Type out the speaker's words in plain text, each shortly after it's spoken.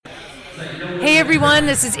Hey everyone,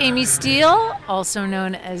 this is Amy Steele, also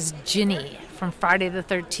known as Ginny from Friday the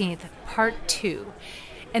 13th, Part 2.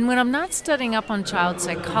 And when I'm not studying up on child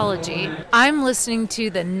psychology, I'm listening to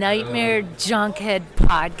the Nightmare Junkhead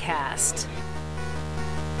podcast.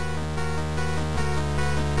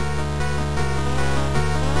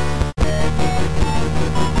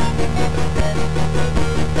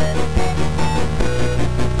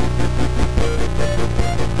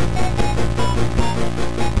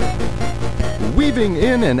 Weaving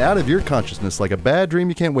in and out of your consciousness like a bad dream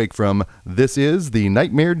you can't wake from, this is the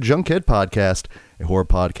Nightmare Junkhead Podcast, a horror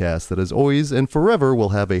podcast that as always and forever will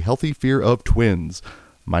have a healthy fear of twins.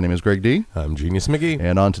 My name is Greg D. I'm Genius McGee.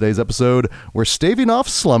 And on today's episode, we're staving off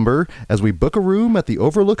slumber as we book a room at the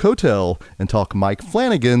Overlook Hotel and talk Mike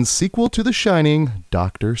Flanagan's sequel to The Shining,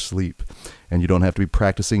 Dr. Sleep. And you don't have to be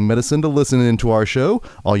practicing medicine to listen into our show.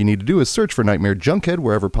 All you need to do is search for Nightmare Junkhead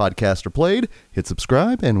wherever podcasts are played, hit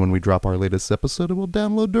subscribe, and when we drop our latest episode, it will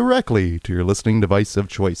download directly to your listening device of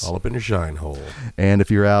choice. All up in your shine hole. And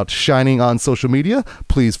if you're out shining on social media,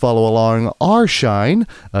 please follow along our shine.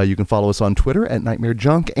 You can follow us on Twitter at Nightmare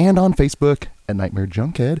Junk and on Facebook at Nightmare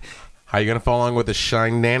Junkhead. How you going to follow along with the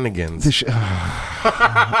shenanigans?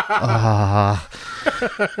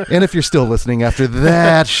 And if you're still listening after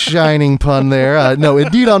that shining pun there, no,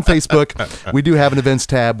 indeed on Facebook, we do have an events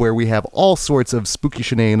tab where we have all sorts of spooky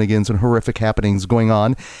shenanigans and horrific happenings going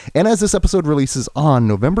on. And as this episode releases on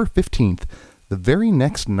November 15th, the very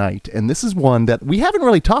next night, and this is one that we haven't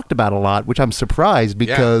really talked about a lot, which I'm surprised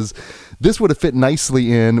because this would have fit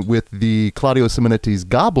nicely in with the Claudio Simonetti's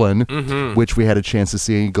Goblin, which we had a chance to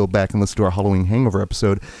see. Go back and listen to our Halloween Hangover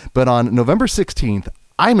episode. But on November 16th,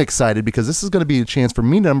 I'm excited because this is going to be a chance for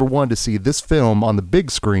me, number one, to see this film on the big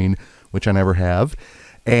screen, which I never have,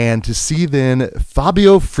 and to see then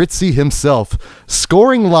Fabio Frizzi himself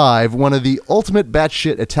scoring live one of the ultimate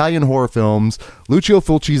batshit Italian horror films, Lucio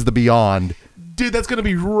Fulci's The Beyond. Dude, that's going to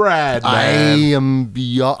be rad, man.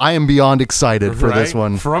 I am beyond excited for this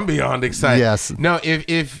one. From beyond excited. Yes. No,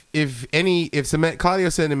 if Claudio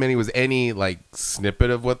Simonelli was any like snippet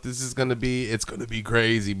of what this is going to be, it's going to be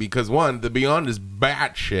crazy because one, The Beyond is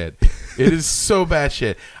batshit. It is so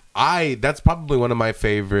batshit. That's probably one of my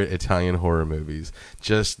favorite Italian horror movies.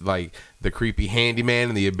 Just like the creepy handyman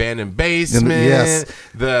in the abandoned basement,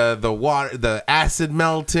 the water, the acid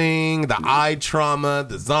melting, the eye trauma,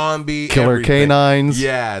 the zombie, killer everything. canines.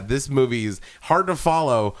 Yeah, this movie is hard to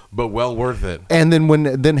follow, but well worth it. And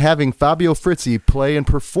then having Fabio Frizzi play and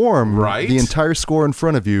perform the entire score in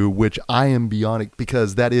front of you, which I am beyond,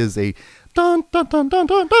 because that is a dun dun dun dun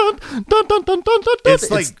dun dun dun dun dun dun dun. It's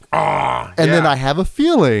like then I have a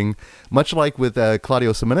feeling, much like with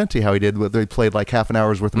Claudio Simonetti, how he did, where he played like half an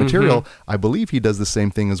hour's worth of material. I believe he does the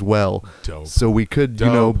same thing as well. Dope. So we could,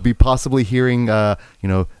 be possibly hearing,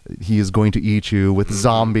 he is going to eat you with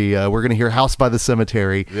Zombie. We're going to hear House by the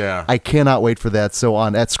Cemetery. Yeah. I cannot wait for that. So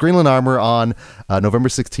at Screenland Armor on November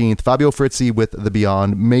 16th, Fabio Frizzi with The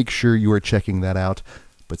Beyond. Make sure you are checking that out.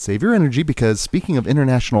 But save your energy because speaking of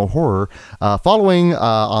international horror, following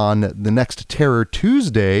on the next Terror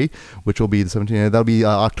Tuesday, which will be the 17th, that'll be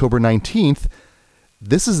October 19th.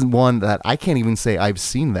 This is one that I can't even say I've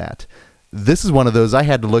seen that. This is one of those I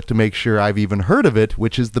had to look to make sure I've even heard of it,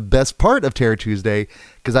 which is the best part of Terror Tuesday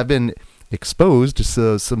because I've been exposed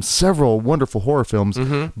to several wonderful horror films.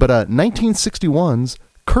 But 1961's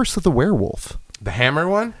Curse of the Werewolf. The Hammer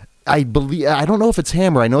one? I don't know if it's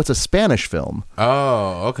Hammer. I know it's a Spanish film.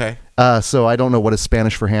 Oh, okay. So I don't know what is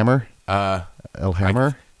Spanish for hammer. El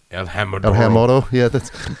Hammer? El Hammer. El Hamoro. Yeah,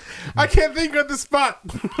 that's. I can't think of the spot.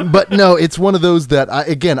 But no, it's one of those that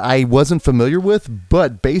I wasn't familiar with,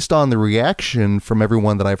 but based on the reaction from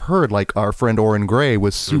everyone that I've heard, like our friend Oren Gray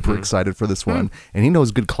was super excited for this one, and he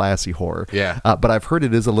knows good classy horror. Yeah. But I've heard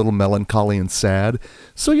it is a little melancholy and sad.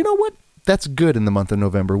 So you know what? That's good in the month of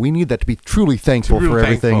November. We need that to be truly thankful for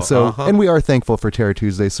everything. So, and we are thankful for Terror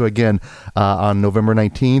Tuesday. So again, on November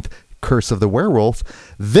 19th, Curse of the Werewolf.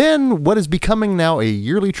 Then what is becoming now a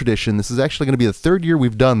yearly tradition, this is actually going to be the third year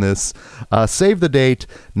we've done this, save the date,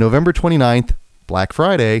 November 29th, Black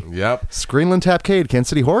Friday. Yep. Screenland Tapcade, Kansas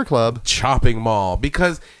City Horror Club. Chopping Mall.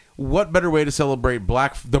 Because what better way to celebrate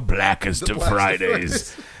the blackest of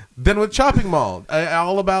Fridays than with Chopping Mall?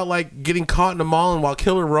 All about like getting caught in a mall and while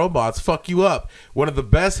killer robots fuck you up. One of the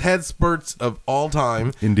best head spurts of all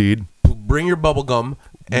time. Indeed. Bring your bubble gum.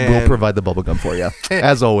 We'll provide the bubblegum for you,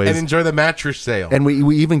 as always. And enjoy the mattress sale. And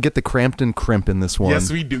we even get the Crampton Crimp in this one. Yes,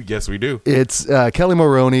 we do. Yes, we do. It's Kelly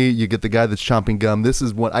Maroney. You get the guy that's chomping gum. This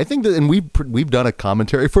is what I think that, and we've done a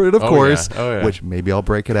commentary for it, of course. Yeah. Oh, yeah. Which maybe I'll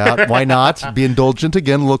break it out. Why not? Be indulgent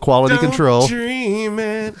again, a little quality control. Dream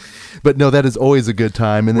it. But no, that is always a good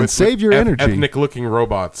time. And then save your energy. Ethnic-looking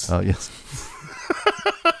robots. Oh, yes.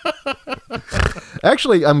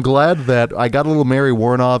 Actually, I'm glad that I got a little Mary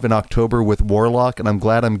Warnov in October with Warlock, and I'm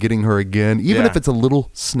glad I'm getting her again, even if it's a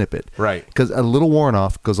little snippet. Right. Because a little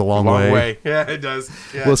Warnoff goes a long way. Yeah, it does.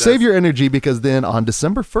 Yeah, well, save your energy, because then on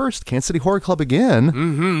December 1st, Kansas City Horror Club again.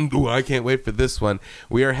 Mm-hmm. Ooh, I can't wait for this one.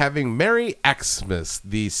 We are having Merry Xmas,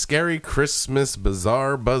 the Scary Christmas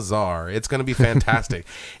Bazaar. It's going to be fantastic.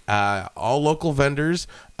 All local vendors.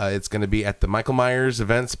 It's going to be at the Michael Myers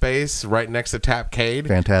event space right next to Tapcade.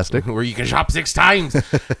 Fantastic. Where you can shop 6 times.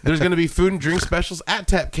 There's going to be food and drink specials at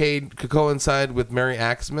Tapcade to coincide with Merry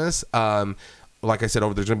Xmas. Like I said,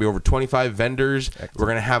 there's going to be over 25 vendors. Excellent. We're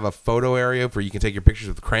going to have a photo area where you can take your pictures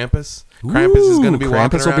with Krampus. Krampus is going to be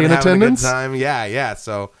walking around will be in having attendance? a good time. Yeah.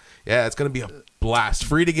 So, yeah, it's going to be a blast.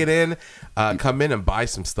 Free to get in. Come in and buy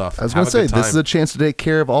some stuff. I was going to say, this is a chance to take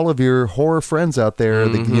care of all of your horror friends out there.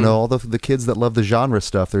 Mm-hmm. All the kids that love the genre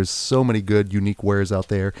stuff. There's so many good, unique wares out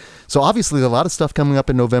there. So obviously, a lot of stuff coming up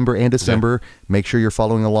in November and December. Yeah. Make sure you're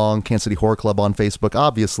following along Kansas City Horror Club on Facebook,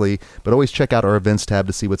 obviously, but always check out our events tab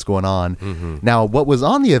to see what's going on. Mm-hmm. Now, what was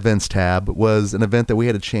on the events tab was an event that we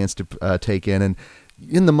had a chance to take in. And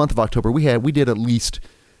in the month of October, we did at least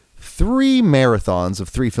 3 marathons of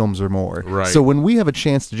 3 films or more. Right. So when we have a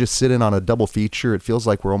chance to just sit in on a double feature, it feels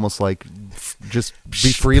like we're almost like just be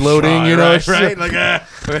freeloading, you know? Right. Like,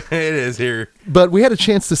 it is here. But we had a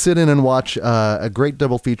chance to sit in and watch a great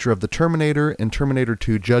double feature of The Terminator and Terminator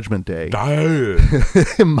 2 Judgment Day.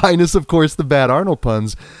 Minus, of course, the bad Arnold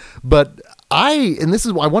puns. But and this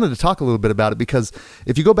is why I wanted to talk a little bit about it, because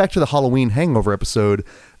if you go back to the Halloween Hangover episode,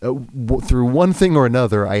 through one thing or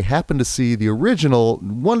another, I happened to see the original,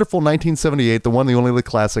 wonderful 1978, the one, the only, the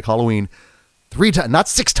classic Halloween 3 times, not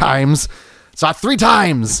 6 times. Saw it 3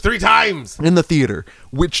 times. 3 times in the theater.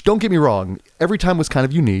 Which, don't get me wrong, every time was kind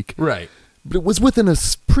of unique. Right. But it was within a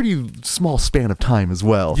pretty small span of time as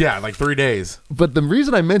well. Yeah, like 3 days. But the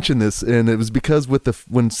reason I mentioned this, and it was because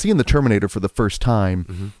when seeing the Terminator for the first time.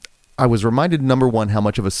 Mm-hmm. I was reminded, number one, how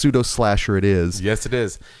much of a pseudo slasher it is. Yes, it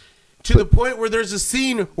is. To the point where there's a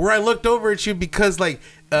scene where I looked over at you because,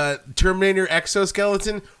 Terminator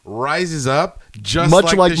exoskeleton rises up just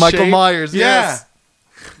much like Michael shape. Myers. Yeah. Yes.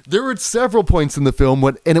 There were several points in the film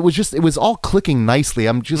and it was all clicking nicely.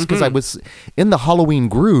 I'm just because I was in the Halloween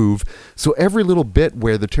groove, so every little bit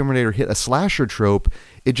where the Terminator hit a slasher trope,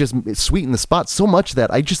 it sweetened the spot so much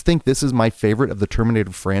that I just think this is my favorite of the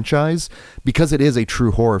Terminator franchise, because it is a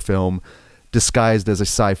true horror film disguised as a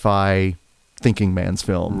sci-fi thinking man's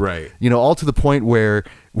film. Right. All to the point where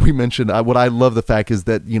we mentioned what I love the fact is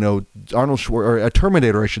that, Arnold Schwarzenegger, or a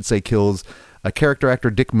Terminator, I should say, kills a character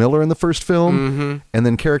actor Dick Miller in the first film, and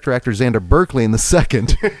then character actor Xander Berkeley in the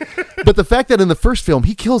second. But the fact that in the first film,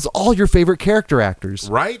 he kills all your favorite character actors.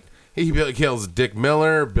 Right. He kills Dick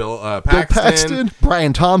Miller, Bill Paxton,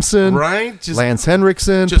 Brian Thompson, right? Lance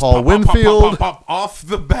Henriksen, Paul Winfield. Pop, off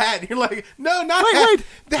the bat. You're like, no, not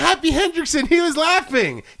the Happy Hendrickson. He was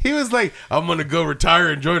laughing. He was like, I'm going to go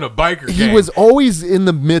retire and join a biker gang. He was always in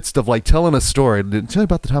the midst of telling a story. Tell me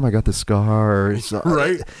about the time I got the scar.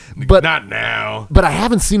 Right. But not now. But I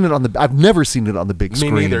haven't seen it I've never seen it on the big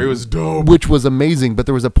screen. Me neither. It was dope. Which was amazing. But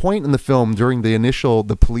there was a point in the film during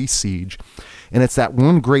the police siege, and it's that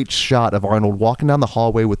one great shot of Arnold walking down the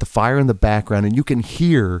hallway with the fire in the background, and you can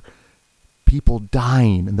hear people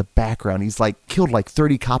dying in the background. He's killed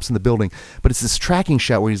 30 cops in the building, but it's this tracking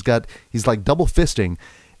shot where he's double fisting,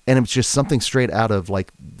 and it's just something straight out of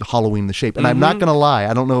Halloween the Shape. And I'm not gonna lie,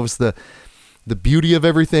 I don't know if it's the beauty of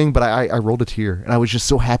everything, but I rolled a tear, and I was just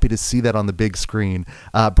so happy to see that on the big screen.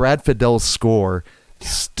 Brad Fiedel's score.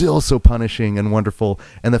 Still so punishing and wonderful.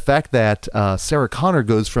 And the fact that Sarah Connor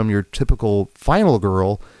goes from your typical final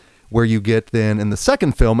girl, where you get then in the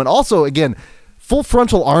second film, and also, again, full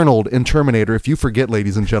frontal Arnold in Terminator, if you forget,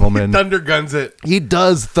 ladies and gentlemen. He thunderguns it. He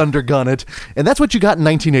does thundergun it. And that's what you got in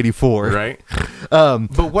 1984. Right.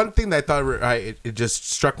 But one thing that I thought it just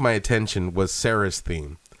struck my attention was Sarah's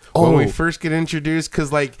theme. When we first get introduced,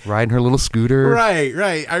 because riding her little scooter, right.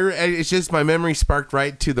 It's just my memory sparked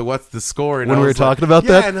right to the what's the score, and when we were talking about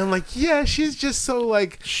that, and I'm like, yeah, she's just so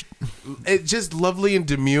it's just lovely and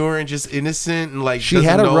demure and just innocent and she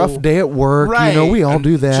had a rough day at work, right? We all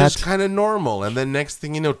do that, just kind of normal, and then next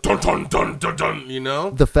thing you know, dun dun dun dun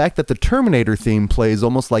dun, the fact that the Terminator theme plays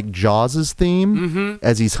almost like Jaws' theme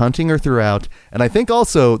as he's hunting her throughout, and I think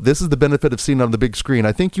also this is the benefit of seeing it on the big screen.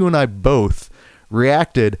 I think you and I both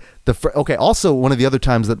reacted. Also, one of the other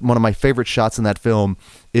times that one of my favorite shots in that film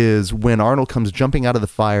is when Arnold comes jumping out of the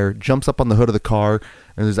fire, jumps up on the hood of the car,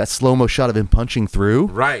 and there's that slow-mo shot of him punching through.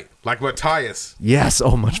 Right, like Matthias. Yes,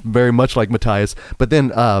 very much like Matthias. But then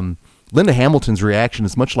Linda Hamilton's reaction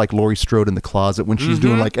is much like Laurie Strode in The Closet when she's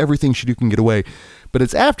doing like everything she can get away. But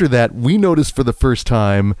it's after that we notice for the first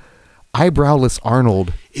time eyebrowless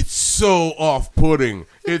Arnold. It's so off-putting.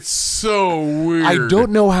 It's so weird. I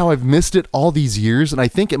don't know how I've missed it all these years, and I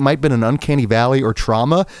think it might have been an uncanny valley or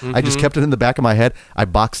trauma. I just kept it in the back of my head. I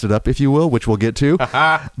boxed it up, if you will, which we'll get to.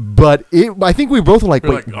 But I think we both were like,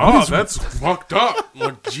 wait, that's fucked up.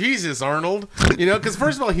 Like, Jesus, Arnold. You know, because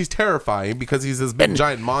first of all, he's terrifying because he's this big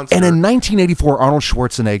giant monster. And in 1984, Arnold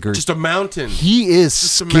Schwarzenegger, just a mountain. He is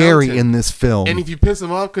scary in this film. And if you piss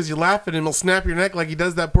him off because you laugh at him, he'll snap your neck like he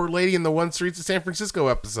does that poor lady in the One Streets of San Francisco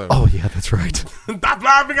episode. Oh, yeah, that's right. Stop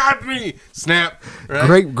laughing at me. Snap.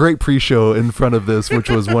 Right? Great pre-show in front of this,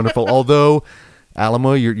 which was wonderful. Although,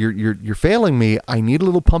 Alamo, you're failing me. I need a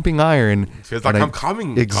little pumping iron. Feels like I'm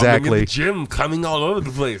coming. Exactly. Coming in the gym, coming all over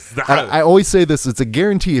the place. I always say this. It's a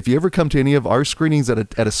guarantee. If you ever come to any of our screenings at a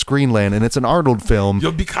Screenland and it's an Arnold film,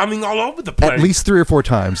 you'll be coming all over the place. At least 3 or 4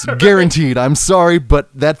 times. Guaranteed. I'm sorry, but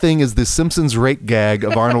that thing is the Simpsons rake gag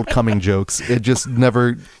of Arnold coming jokes. It just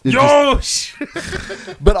never...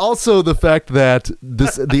 But also the fact that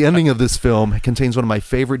the ending of this film contains one of my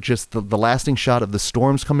favorite, just the lasting shot of the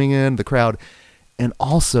storms coming in, the crowd, and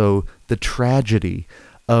also the tragedy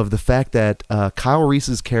of the fact that Kyle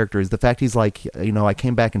Reese's character is the fact he's like, I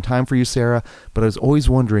came back in time for you, Sarah, but I was always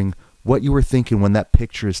wondering what you were thinking when that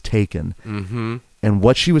picture is taken. Mm-hmm. And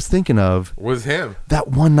what she was thinking of was him. That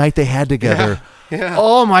one night they had together. Yeah.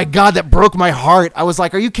 Oh my God, that broke my heart. I was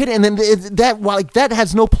like, are you kidding? And then that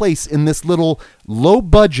has no place in this little low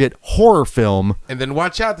budget horror film. And then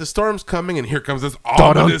watch out, the storm's coming, and here comes this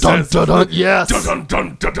ominous yes. Dun,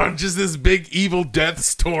 dun, dun, dun, just this big evil death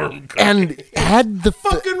storm coming. And had the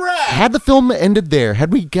fucking rad. Had the film ended there,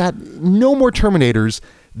 had we got no more Terminators,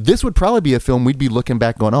 this would probably be a film we'd be looking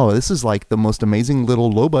back going, oh, this is like the most amazing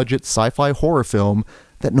little low budget sci-fi horror film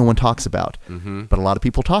that no one talks about. Mm-hmm. But a lot of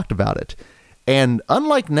people talked about it. And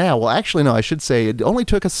unlike now, well, actually, no, I should say it only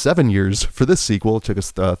took us 7 years for this sequel. It took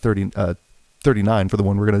us 39 for the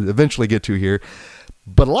one we're going to eventually get to here.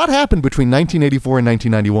 But a lot happened between 1984 and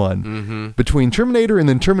 1991. Mm-hmm. Between Terminator and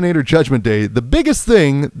then Terminator Judgment Day, the biggest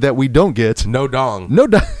thing that we don't get... No dong.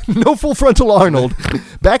 No full frontal Arnold.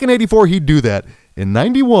 Back in 84, he'd do that. In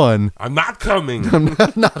 91... I'm not coming. I'm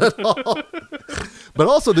not at all. But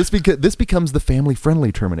also, this becomes the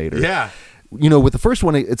family-friendly Terminator. Yeah. With the first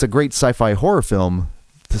one, it's a great sci-fi horror film.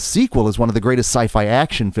 The sequel is one of the greatest sci-fi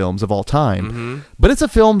action films of all time. Mm-hmm. But it's a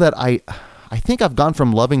film that I think I've gone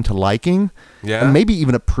from loving to liking. Yeah. And maybe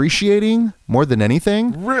even appreciating more than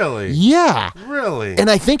anything. Really? Yeah. Really? And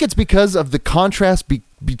I think it's because of the contrast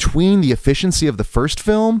between the efficiency of the first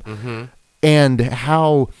film and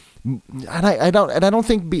how... And I don't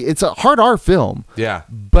think it's a hard R film. Yeah.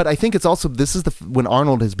 But I think it's also this is when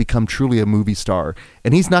Arnold has become truly a movie star,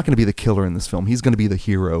 and he's not going to be the killer in this film. He's going to be the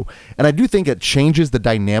hero, and I do think it changes the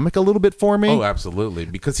dynamic a little bit for me. Oh, absolutely,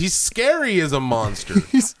 because he's scary as a monster.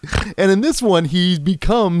 And in this one, he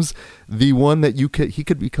becomes the one that he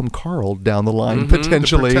could become Carl down the line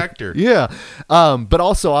potentially. The protector. Yeah. But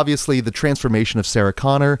also obviously the transformation of Sarah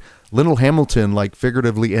Connor, Linda Hamilton, like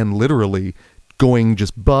figuratively and literally. Going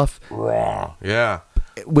just buff. Yeah.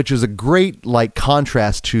 Which is a great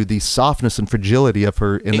contrast to the softness and fragility of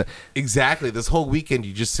her exactly. This whole weekend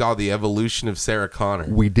you just saw the evolution of Sarah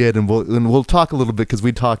Connor. We did, and we'll talk a little bit because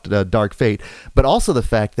we talked Dark Fate, but also the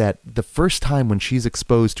fact that the first time when she's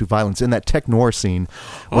exposed to violence in that tech noir scene,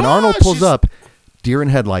 when Arnold pulls up, deer in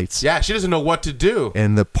headlights. Yeah, she doesn't know what to do.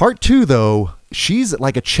 And the part 2 though, she's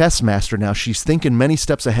like a chess master now. She's thinking many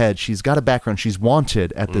steps ahead. She's got a background. She's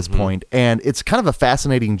wanted at this point. And it's kind of a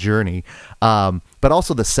fascinating journey. But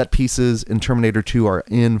also the set pieces in Terminator 2 are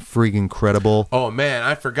freaking incredible. Oh, man,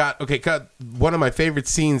 I forgot. Okay, one of my favorite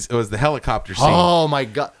scenes was the helicopter scene. Oh, my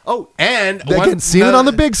God. Oh, and again, seen it on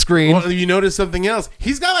the big screen. Well, you notice something else.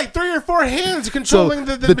 He's got like 3 or 4 hands controlling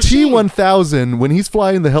the machine. T-1000, when he's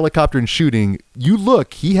flying the helicopter and shooting,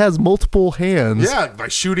 he has multiple hands. Yeah,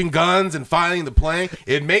 like shooting guns and firing the plane.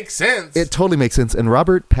 It makes sense. It totally makes sense. And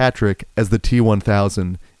Robert Patrick as the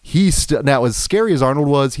T-1000, he's now as scary as Arnold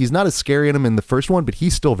was. He's not as scary in him in the first one, but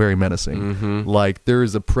he's still very menacing. Like there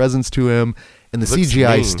is a presence to him, and the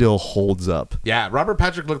CGI still holds up. Yeah, Robert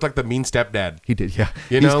Patrick looked like the mean stepdad. He did, yeah.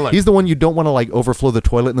 He's the one you don't want to overflow the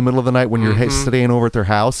toilet in the middle of the night when you're staying over at their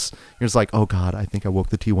house. You're just like, oh God, I think I woke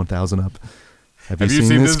the T-1000 up. Have you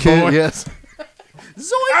seen this kid? Boy? Yes.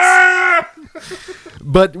 Ah!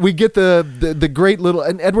 But we get the great little,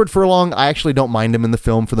 and Edward Furlong, I actually don't mind him in the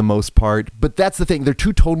film for the most part, but that's the thing, they're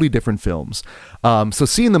 2 totally different films. So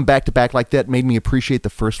seeing them back to back like that made me appreciate the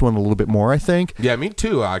first one a little bit more, I think. Yeah, me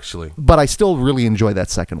too, actually. But I still really enjoy that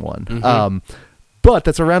second one. But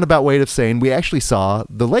that's a roundabout way of saying we actually saw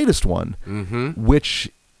the latest one,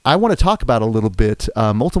 which I want to talk about a little bit,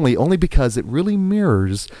 ultimately only because it really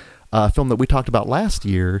mirrors a film that we talked about last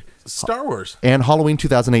year, Star Wars and Halloween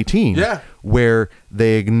 2018. Yeah. Where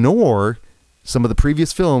they ignore some of the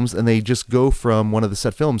previous films and they just go from one of the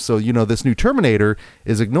set films. So, this new Terminator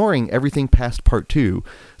is ignoring everything past part 2.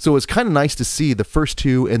 So it's kind of nice to see the first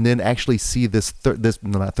 2 and then actually see this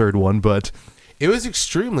not third one, but it was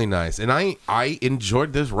extremely nice, and I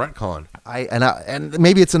enjoyed this retcon. And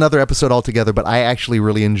maybe it's another episode altogether, but I actually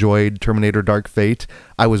really enjoyed Terminator Dark Fate.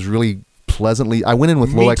 I was really I went in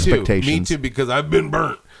with low expectations. Me too, because I've been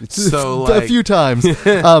burnt. So a few times.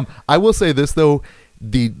 I will say this though,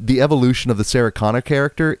 the evolution of the Sarah Connor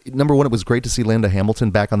character. Number one, it was great to see Linda Hamilton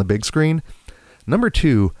back on the big screen. Number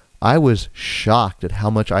two, I was shocked at how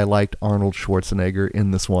much I liked Arnold Schwarzenegger in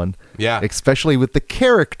this one. Yeah, especially with the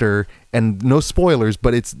character. And no spoilers,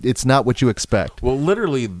 but it's not what you expect. Well,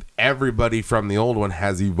 literally everybody from the old one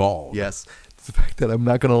has evolved. Yes, it's the fact that I'm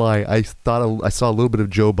not gonna lie. I thought I saw a little bit of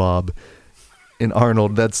Joe Bob in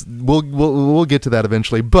Arnold. We'll get to that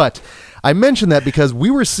eventually. But I mentioned that because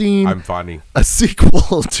we were seeing a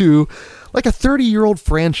sequel to like a 30-year-old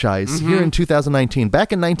franchise here in 2019.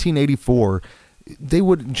 Back in 1984,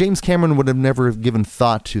 James Cameron would have never given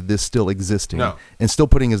thought to this still existing and still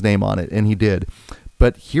putting his name on it, and he did.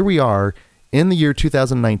 But here we are in the year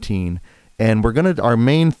 2019, and our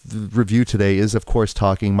main review today is, of course,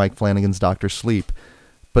 talking Mike Flanagan's Dr. Sleep.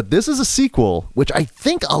 But this is a sequel, which I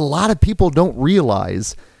think a lot of people don't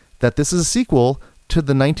realize that this is a sequel to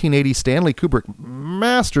the 1980 Stanley Kubrick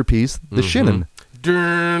masterpiece, The Shining.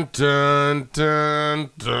 Dun, dun, dun,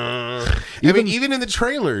 dun. Even in the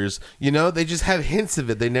trailers, they just have hints of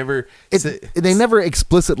it. They never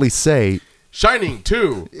explicitly say Shining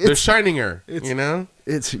 2, The Shininger.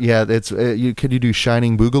 Could you do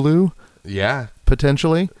Shining Boogaloo? Yeah,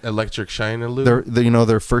 potentially. Electric Shining-a-loo.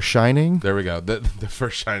 Their first Shining. There we go. The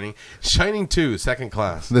first Shining. Shining 2, second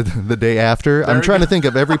class. The day after. I'm trying to think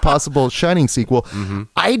of every possible Shining sequel.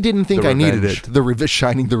 I didn't think I needed it.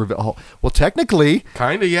 Shining. Well, technically,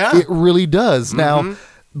 kind of, yeah. It really does. Now,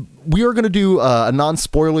 we are going to do a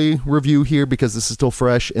non-spoilery review here because this is still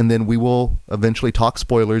fresh, and then we will eventually talk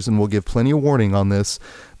spoilers, and we'll give plenty of warning on this.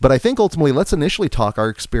 But I think ultimately, let's initially talk our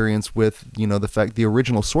experience with, the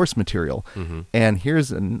original source material. And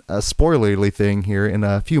here's a spoilerly thing here. In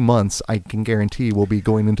a few months, I can guarantee we'll be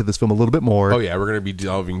going into this film a little bit more. Oh yeah, we're going to be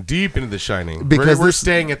delving deep into The Shining because we're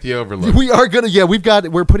staying at the Overlook. We are going to. Yeah,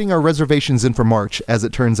 we're putting our reservations in for March, as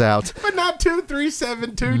it turns out. But not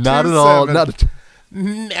 2372. Not at all.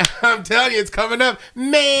 I'm telling you, it's coming up.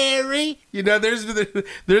 Mary, there's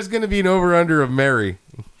going to be an over/under of Mary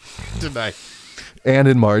tonight. And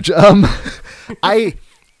in March. I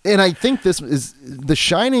think The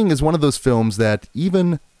Shining is one of those films that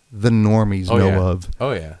even the normies know of.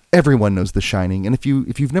 Oh yeah. Everyone knows The Shining. And if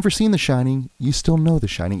you've never seen The Shining, you still know The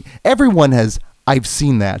Shining. Everyone has I've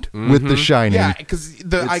seen that with The Shining. Yeah, because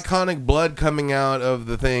the iconic blood coming out of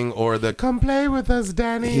the thing, or the "Come play with us,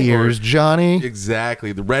 Danny." Here's Johnny.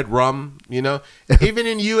 Exactly. The red rum, Even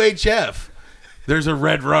in UHF. There's a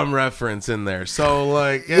red rum reference in there. So,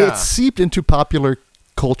 it's seeped into popular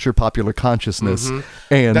culture, popular consciousness.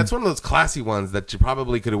 And that's one of those classy ones that you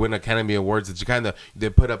probably could have won Academy Awards that you they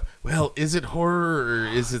put up, well, is it horror or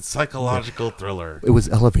is it psychological thriller? It was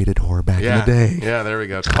elevated horror back in the day. Yeah, there we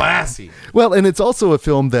go. Classy. Well, and it's also a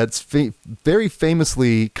film that's very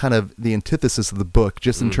famously kind of the antithesis of the book,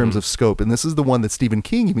 just in terms of scope. And this is the one that Stephen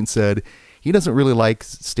King even said he doesn't really like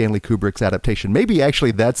Stanley Kubrick's adaptation. Maybe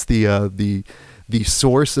actually that's the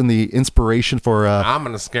source and the inspiration for I'm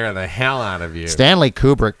gonna scare the hell out of you. Stanley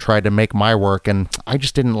Kubrick tried to make my work and I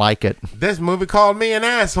just didn't like it. This movie called me an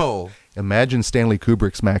asshole. Imagine Stanley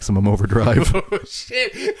Kubrick's Maximum Overdrive. Oh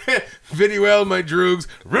shit. Video L, my droogs.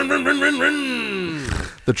 Run, run, run, run, run.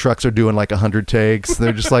 The trucks are doing like 100 takes.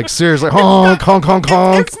 They're just like, seriously, honk, honk, honk,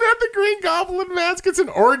 honk. It's not the Green Goblin mask. It's an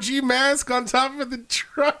orgy mask on top of the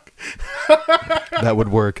truck. That would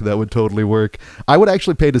work. That would totally work. I would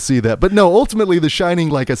actually pay to see that. But no, ultimately, The Shining,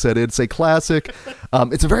 like I said, it's a classic.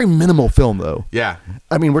 It's a very minimal film, though. Yeah.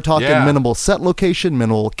 I mean, we're talking minimal set location,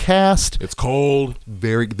 minimal cast. It's cold.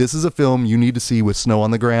 This is a film you need to see with snow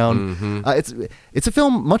on the ground. It's a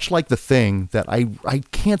film much like The Thing that I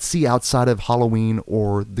can't see outside of Halloween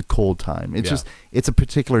or the cold time. It's a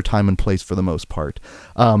particular time and place for the most part.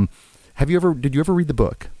 Did you ever read the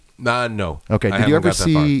book? No. Okay. Did you ever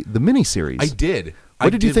see the miniseries? I did.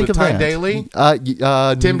 What did you think of Time that? Daly?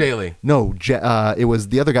 Tim Daly. No, it was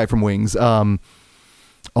the other guy from Wings. Oh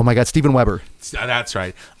my God, Steven Weber. That's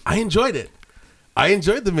right. I enjoyed it. I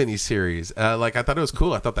enjoyed the miniseries. Like, I thought it was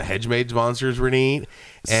cool. I thought the Hedge Mage monsters were neat.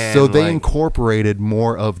 And so they like, incorporated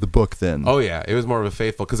more of the book then. oh yeah, it was more of a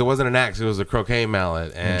faithful because it wasn't an axe; it was a croquet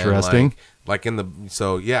mallet. And Interesting. Like in the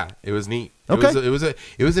it was neat. Okay.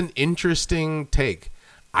 It was an interesting take.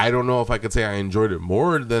 I don't know if I could say I enjoyed it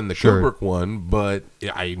more than the Sure. Kubrick one, but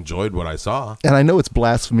I enjoyed what I saw. And I know it's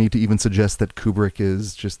blasphemy to even suggest that Kubrick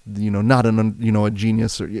is just, not a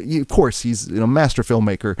genius. Of course, he's a master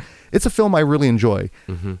filmmaker. It's a film I really enjoy.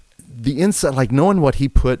 Mm-hmm. The insight, like knowing what he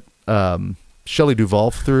put Shelley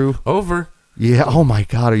Duvall through. Over. Yeah. Oh my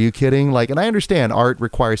God. Are you kidding? Like, and I understand art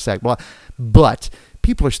requires sack, but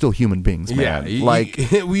people are still human beings, man. Yeah, like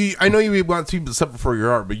I know you want people to suffer for your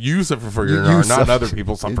art, but you suffer for your You art, not suffer- other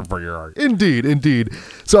people suffer for your art. Indeed.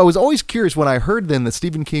 So I was always curious when I heard then that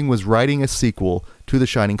Stephen King was writing a sequel to The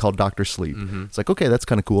Shining called Doctor Sleep. Mm-hmm. It's like, okay, that's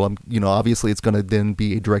kind of cool. Obviously it's going to then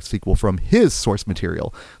be a direct sequel from his source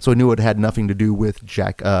material. So I knew it had nothing to do with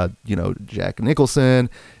Jack Nicholson,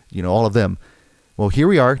 all of them. Well, here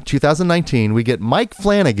we are, 2019. We get Mike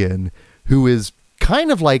Flanagan, who is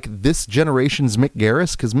kind of like this generation's Mick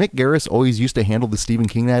Garris, because Mick Garris always used to handle the Stephen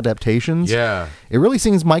King adaptations. Yeah. It really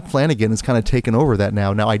seems Mike Flanagan has kind of taken over that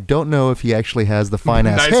now. Now, I don't know if he actually has the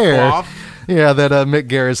fine-ass Nice hair coif. that Mick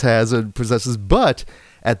Garris has and possesses, but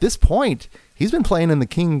at this point, he's been playing in the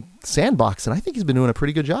King sandbox, and I think he's been doing a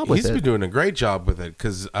pretty good job with He's it. been doing a great job with it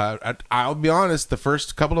because I'll be honest, the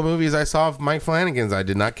first couple of movies I saw of Mike Flanagan's, I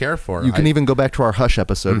did not care for. You can even go back to our Hush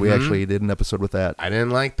episode. We Mm-hmm. actually did an episode with that. I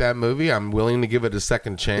didn't like that movie. I'm willing to give it a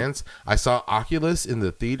second chance. I saw Oculus in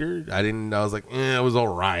the theater. I was like, it was all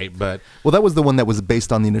right, but Well, that was the one that was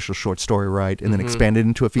based on the initial short story, right? And then expanded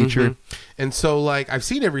into a feature. and so like I've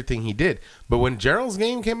seen everything he did. But when Gerald's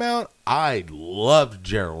Game came out, I loved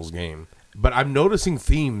Gerald's Game. But I'm noticing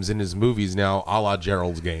themes in his movies now, a la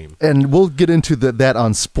Gerald's Game. And we'll get into that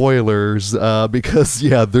on spoilers because,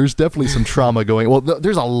 there's definitely some trauma going. Well,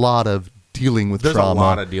 there's a lot of dealing with There's trauma. a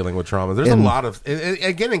lot of dealing with trauma. There's And- a lot of, and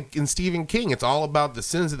again, in Stephen King, it's all about the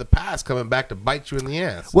sins of the past coming back to bite you in the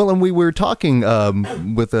ass. Well, and we were talking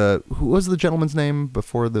with who was the gentleman's name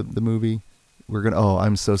before the movie? We're gonna. Oh,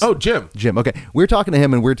 I'm so. Oh, Jim. Jim. Okay, we're talking to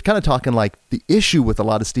him, and we're kind of talking like the issue with a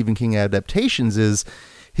lot of Stephen King adaptations is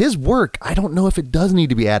his work. I don't know if it does need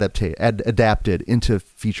to be adapted into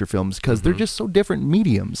feature films because they're just so different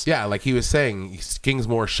mediums. Yeah, like he was saying, King's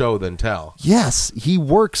more show than tell. Yes, he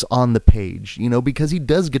works on the page, because he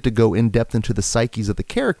does get to go in depth into the psyches of the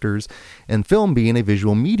characters, and film being a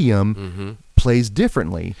visual medium plays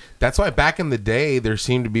differently. That's why back in the day, there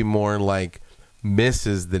seemed to be more like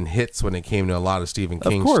misses than hits when it came to a lot of Stephen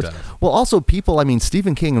King Of course. stuff. Well, also people,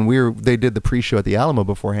 Stephen King, and they did the pre-show at the Alamo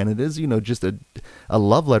beforehand. It is, just a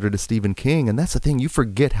love letter to Stephen King. And that's the thing. You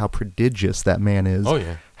forget how prodigious that man is. Oh,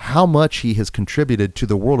 yeah. How much he has contributed to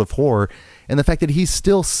the world of horror, and the fact that he's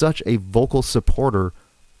still such a vocal supporter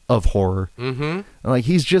of horror. Mm-hmm. Like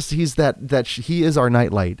he is our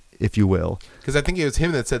nightlight, if you will. Because I think it was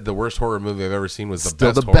him that said the worst horror movie I've ever seen was the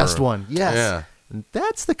Still best the best horror. one. Yes. Yeah. And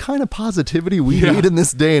that's the kind of positivity we Yeah. need in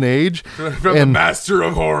this day and age. From the And- master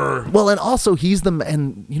of horror. Well, and also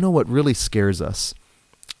and you know what really scares us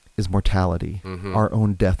is mortality, our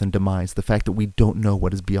own death and demise, the fact that we don't know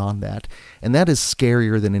what is beyond that. And that is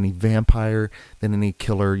scarier than any vampire, than any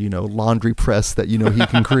killer, laundry press that, he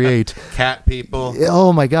can create. Cat people.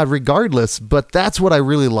 Oh my God, regardless. But that's what I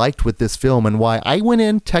really liked with this film and why I went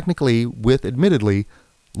in technically with, admittedly,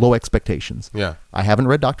 low expectations. Yeah. I haven't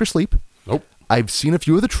read Dr. Sleep. Nope. I've seen a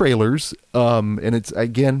few of the trailers, and it's,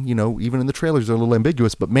 again, even in the trailers, they're a little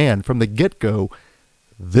ambiguous. But man, from the get-go,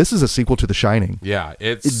 this is a sequel to The Shining. Yeah,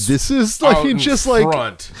 it's This is, out in just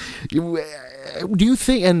front. do you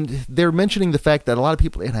think, and they're mentioning the fact that a lot of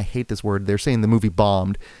people, and I hate this word, they're saying the movie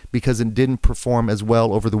bombed because it didn't perform as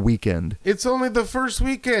well over the weekend. It's only the first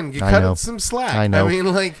weekend. You I cut know. it some slack. I know.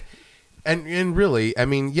 And really,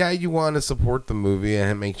 yeah, you want to support the movie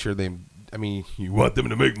and make sure you want them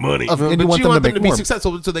to make money. And but you want them to make be more.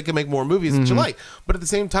 successful so they can make more movies that you like. But at the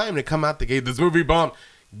same time, to come out the gate, this movie bombed.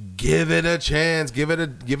 Give it a chance. Give it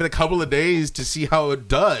a couple of days to see how it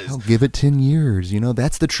does. I'll give it 10 years.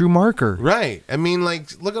 That's the true marker. Right.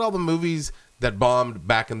 Look at all the movies that bombed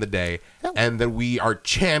back in the day and that we are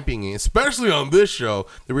championing, especially on this show,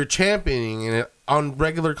 that we're championing it on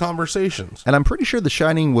regular conversations. And I'm pretty sure The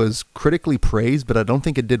Shining was critically praised, but I don't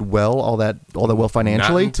think it did all that well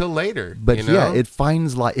financially. Not until later. But you know?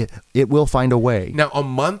 it will find a way. Now, a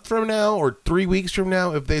month from now or 3 weeks from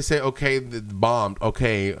now, if they say, okay, it bombed,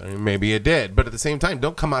 okay, maybe it did. But at the same time,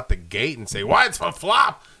 don't come out the gate and say, why, it's a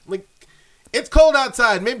flop. Like, it's cold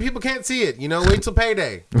outside. Maybe people can't see it. Wait till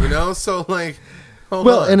payday. So, hold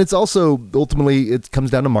on. And it's also, ultimately, it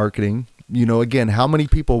comes down to marketing. Again, how many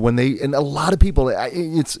people and a lot of people,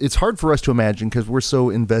 it's hard for us to imagine because we're so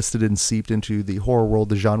invested and seeped into the horror world,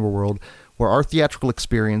 the genre world, where our theatrical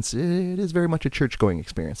experience, it is very much a church-going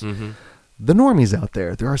experience. Mm-hmm. The normies out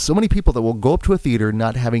there are so many people that will go up to a theater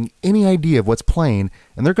not having any idea of what's playing,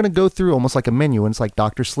 and they're going to go through almost like a menu, and it's like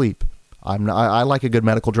Dr. Sleep. I like a good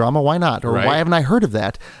medical drama. Why not? Or why haven't I heard of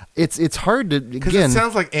that? It's hard to, because again. it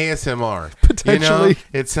sounds like ASMR. Potentially.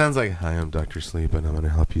 It sounds like, hi, I'm Dr. Sleep, and I'm going to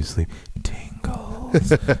help you sleep. Tingles.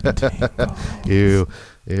 Tingles.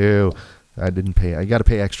 Ew. I didn't pay. I got to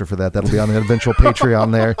pay extra for that. That'll be on the eventual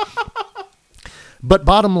Patreon there. But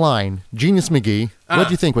bottom line, Genius McGee, what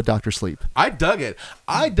do you think with Dr. Sleep? I dug it.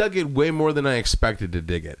 I dug it way more than I expected to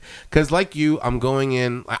dig it. Because like you, I'm going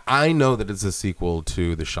in, I know that it's a sequel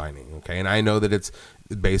to The Shining, okay? And I know that it's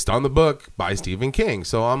based on the book by Stephen King.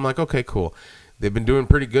 So I'm like, okay, cool. They've been doing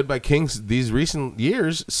pretty good by Kings these recent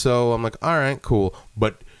years. So I'm like, all right, cool.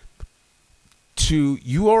 But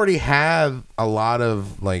you already have a lot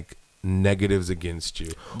of like negatives against you.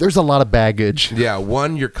 There's a lot of baggage. Yeah,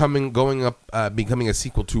 one, you're becoming a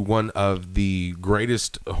sequel to one of the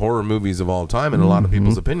greatest horror movies of all time in a lot of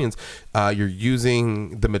people's opinions. You're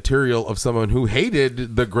using the material of someone who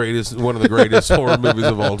hated one of the greatest horror movies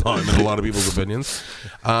of all time in a lot of people's opinions.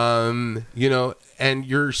 And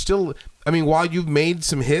you're still, while you've made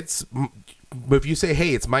some hits, but if you say,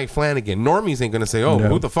 hey, it's Mike Flanagan, normies ain't going to say, oh,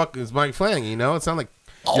 who the fuck is Mike Flanagan? It's not like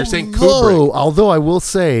you're saying Kubrick. Although I will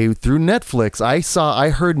say, through Netflix, I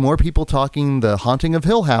heard more people talking The Haunting of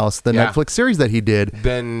Hill House, the Netflix series that he did,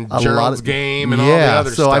 than Gerald's Game and all the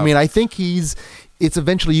other stuff. So, I think it's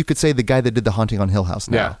eventually, you could say, the guy that did The Haunting on Hill House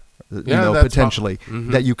now. Potentially.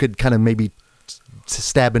 Mm-hmm. That you could kind of maybe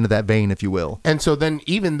stab into that vein, if you will. And so then,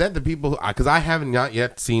 even then, the people, because I haven't not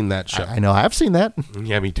yet seen that show. I know, I've seen that.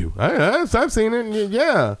 Yeah, me too. I've seen it,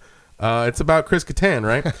 yeah. It's about Chris Kattan,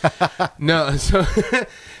 right? No, so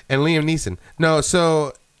and Liam Neeson. No,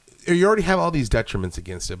 so you already have all these detriments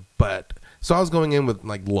against it, but so I was going in with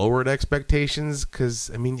like lowered expectations because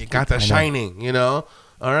you got The Shining, All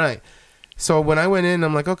right. So when I went in,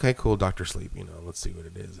 I'm like, okay, cool, Dr. Sleep, let's see what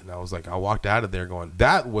it is. And I was like, I walked out of there going,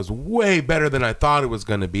 that was way better than I thought it was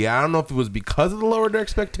going to be. I don't know if it was because of the lowered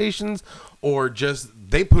expectations or just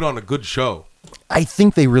they put on a good show. I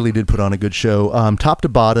think they really did put on a good show, top to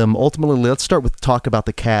bottom. Ultimately, let's talk about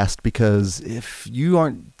the cast, because if you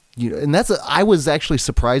aren't, and I was actually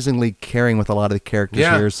surprisingly caring with a lot of the characters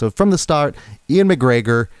here. So from the start, Ian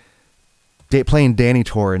McGregor playing Danny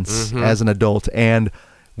Torrance as an adult, and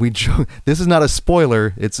this is not a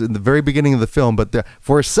spoiler. It's in the very beginning of the film, but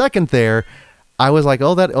for a second there, I was like,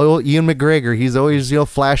 Ian McGregor, he's always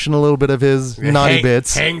flashing a little bit of his naughty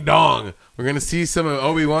bits. Hang dong. We're going to see some of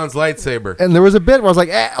Obi-Wan's lightsaber. And there was a bit where I was like,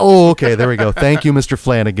 okay, there we go. Thank you, Mr.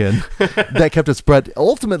 Flanagan. That kept it spread.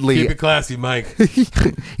 Ultimately, keep it classy, Mike.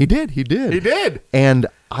 He did. And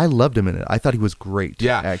I loved him in it. I thought he was great,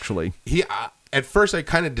 actually. At first, I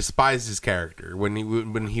kind of despised his character when he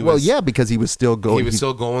was... Well, yeah, because he was still going... He was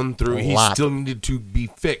still going through... He still needed to be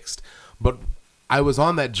fixed. But I was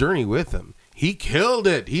on that journey with him. He killed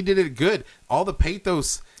it. He did it good. All the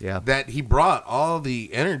pathos that he brought, all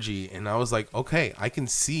the energy, and I was like, okay, I can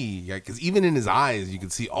see, because even in his eyes, you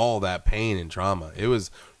could see all that pain and trauma.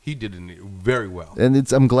 He did it very well.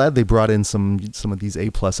 And I'm glad they brought in some of these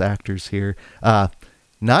A+ actors here.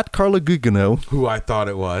 Not Carla Gugino, who I thought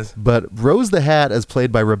it was, but Rose the Hat, as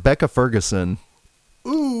played by Rebecca Ferguson.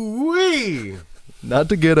 Ooh wee! Not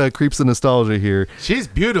to get creeps of nostalgia here. She's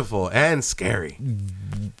beautiful and scary.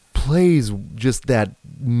 Plays just that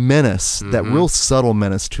menace, that real subtle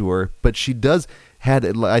menace to her, but she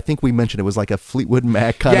I think we mentioned it was like a Fleetwood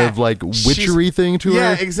Mac kind of like witchery thing to her.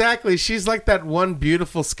 Yeah, exactly. She's like that one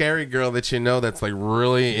beautiful scary girl that that's like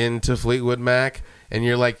really into Fleetwood Mac, and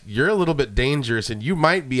you're like, you're a little bit dangerous and you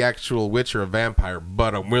might be actual witch or a vampire,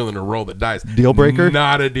 but I'm willing to roll the dice. Deal breaker?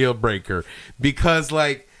 Not a deal breaker, because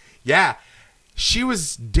she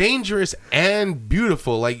was dangerous and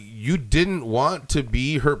beautiful. Like, you didn't want to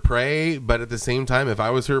be her prey, but at the same time, if I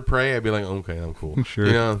was her prey, I'd be like, okay, I'm cool.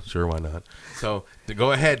 Sure. Sure, why not? So, to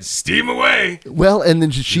go ahead, steam away. Well, and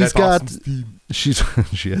then she's got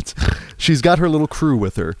her little crew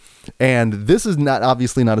with her. And this is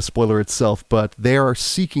obviously not a spoiler itself, but they are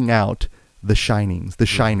seeking out the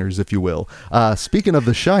Shiners, if you will. Speaking of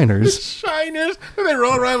the Shiners. The Shiners? They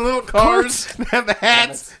roll around in little cars and have the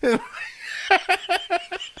hats.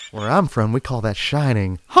 Where I'm from, we call that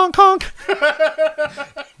shining. Honk, honk.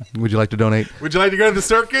 Would you like to donate? Would you like to go to the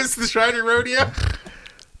circus, the Shiner Rodeo?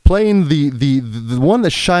 Playing the one that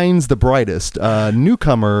shines the brightest,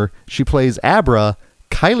 newcomer, she plays Abra,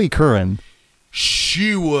 Kylie Curran.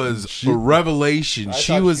 She was a revelation.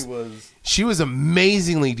 She was She was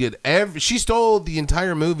amazingly good. She stole the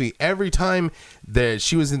entire movie. Every time that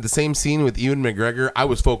she was in the same scene with Ewan McGregor, I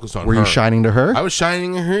was focused on her. Were you shining to her? I was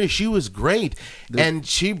shining to her. She was great. And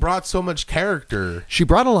she brought so much character. She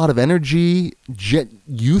brought a lot of energy,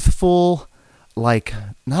 youthful, like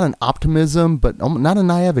not an optimism, but not a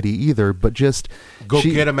naivety either, but just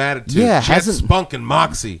get 'em attitude. Yeah, she had spunk and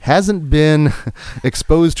moxie. Hasn't been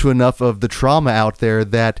exposed to enough of the trauma out there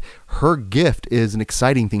that her gift is an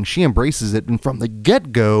exciting thing. She embraces it, and from the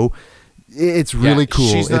get-go, it's really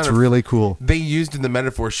cool. It's really cool. They used in the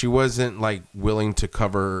metaphor, she wasn't like willing to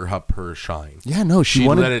cover up her shine. Yeah, no, she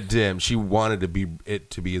wanted let it dim. She wanted it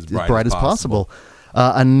to be as bright as possible.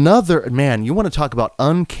 Another, man, you want to talk about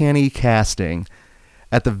uncanny casting.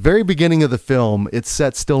 At the very beginning of the film, it's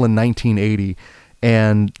set still in 1980,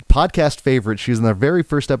 and podcast favorite, she's in the very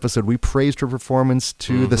first episode. We praised her performance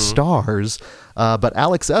to the stars, but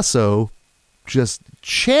Alex Esso just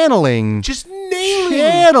nailing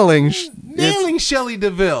Shelley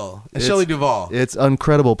Duvall. Shelley Duvall. It's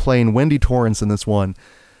incredible playing Wendy Torrance in this one.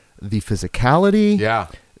 The physicality,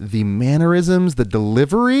 the mannerisms, the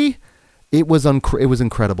delivery. It was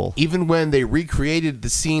incredible. Even when they recreated the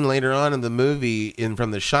scene later on in the movie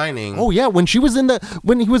from The Shining. Oh yeah, when he was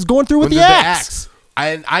going through with the axe.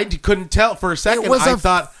 And I couldn't tell for a second.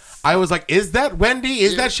 I was like, is that Wendy?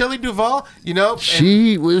 Is that Shelley Duvall? You know,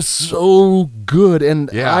 she was so good, and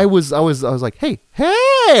I was like, hey,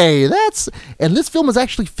 and this film is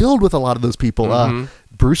actually filled with a lot of those people.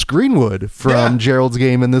 Bruce Greenwood from Gerald's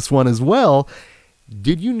Game in this one as well.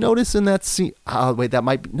 Did you notice in that scene? Wait,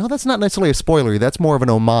 that's not necessarily a spoiler. That's more of an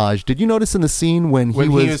homage. Did you notice in the scene when he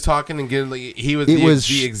was talking and getting, he was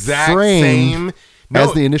the exact same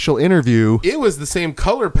as the initial interview? It was the same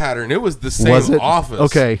color pattern. It was the same office.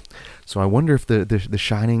 Okay, so I wonder if the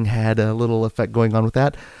Shining had a little effect going on with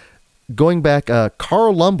that. Going back,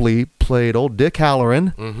 Carl Lumbly played old Dick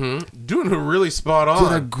Halloran. Doing a really spot on.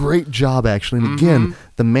 Did a great job actually. And again,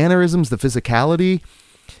 the mannerisms, the physicality.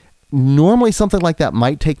 Normally something like that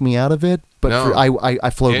might take me out of it, but I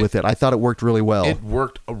flowed with it. I thought it worked really well. It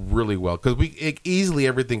worked really well because easily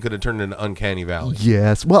everything could have turned into Uncanny Valley.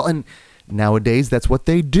 Yes. Well, and nowadays that's what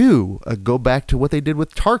they do. Go back to what they did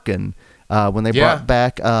with Tarkin when they brought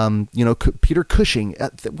back Peter Cushing.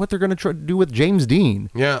 What they're going to try to do with James Dean.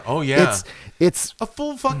 Yeah. Oh yeah. It's a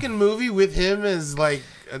full fucking movie with him as like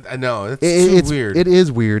no, it's weird. It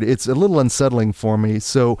is weird. It's a little unsettling for me.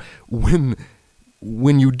 So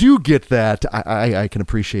when you do get that, I can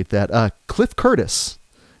appreciate that. Cliff Curtis,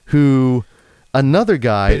 who another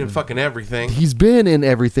guy. Been in fucking everything. He's been in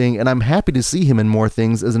everything, and I'm happy to see him in more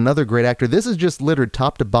things as another great actor. This is just littered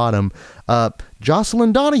top to bottom.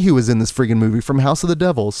 Jocelyn Donahue is in this friggin' movie from House of the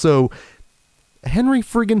Devil. So Henry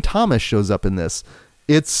friggin' Thomas shows up in this.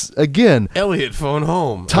 It's, again, Elliot phone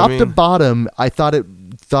home. Top to bottom, I thought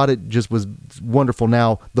it just was wonderful.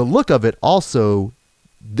 Now, the look of it also,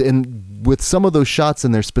 and with some of those shots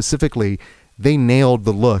in there specifically, they nailed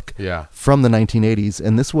the look from the 1980s.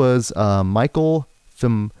 And this was Michael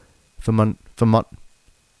Man,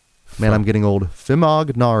 I'm getting old.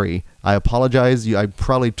 Fimagnari. I apologize. I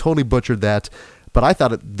probably totally butchered that. But I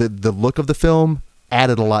thought the look of the film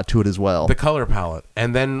added a lot to it as well. The color palette.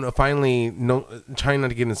 And then finally, trying not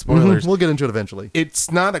to get into spoilers. We'll get into it eventually.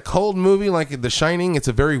 It's not a cold movie like The Shining. It's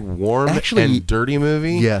a very warm and dirty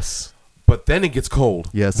movie. Yes. But then it gets cold.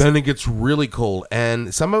 Yes. Then it gets really cold.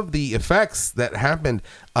 And some of the effects that happened,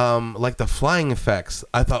 like the flying effects,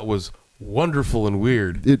 I thought was wonderful and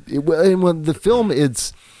weird. And when the film,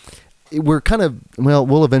 we're kind of,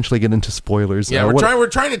 we'll eventually get into spoilers. Yeah, we're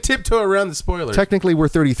trying to tiptoe around the spoilers. Technically, we're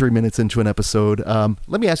 33 minutes into an episode.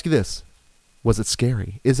 Let me ask you this. Was it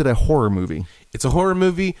scary? Is it a horror movie? It's a horror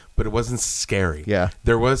movie, but it wasn't scary. Yeah.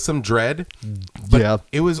 There was some dread, but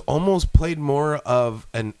it was almost played more of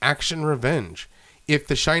an action revenge. If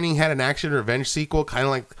The Shining had an action revenge sequel, kind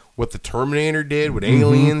of like what The Terminator did, what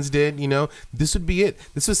Aliens did, this would be it.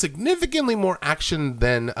 This was significantly more action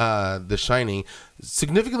than The Shining.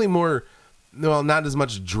 Significantly more, not as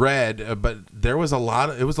much dread, but there was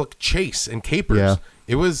it was like chase and capers. Yeah.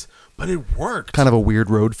 It was... But it worked. Kind of a weird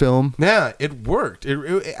road film. Yeah, it worked.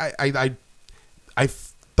 I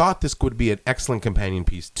thought this would be an excellent companion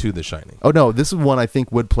piece to The Shining. Oh no, this is one I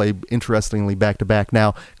think would play interestingly back to back.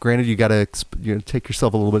 Now, granted, you got to take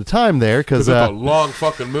yourself a little bit of time there because it's a long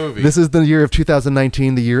fucking movie. This is the year of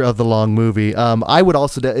 2019, the year of the long movie. I would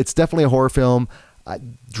also. It's definitely a horror film.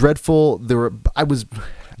 Dreadful.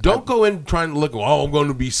 Don't go in trying to look, I'm going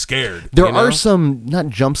to be scared. There are some, not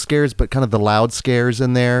jump scares, but kind of the loud scares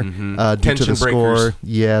in there due Tension to the breakers. score.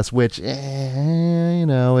 Yes, which,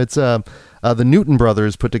 it's The Newton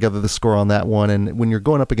brothers put together the score on that one, and when you're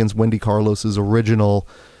going up against Wendy Carlos's original,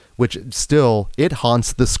 which still, it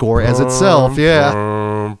haunts the score as itself,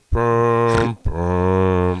 yeah.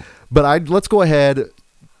 But let's go ahead,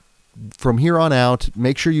 from here on out,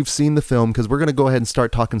 make sure you've seen the film, because we're going to go ahead and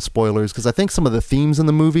start talking spoilers, because I think some of the themes in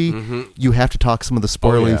the movie, you have to talk some of the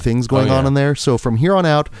spoilery things going on in there. So from here on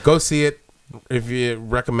out, go see it. If you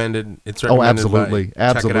recommended, it's recommended. Absolutely.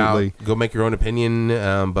 Check it out. Go make your own opinion.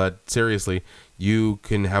 But seriously, you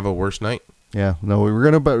can have a worse night. Yeah, no,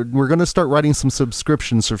 we're gonna start writing some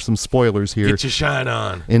subscriptions for some spoilers here. Get your shine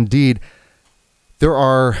on. Indeed,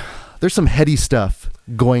 there's some heady stuff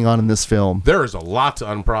going on in this film. There is a lot to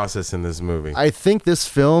unprocess in this movie. I think this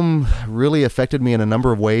film really affected me in a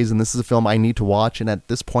number of ways, and this is a film I need to watch. And at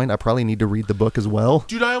this point, I probably need to read the book as well.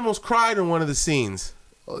 Dude, I almost cried in one of the scenes.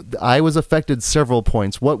 I was affected several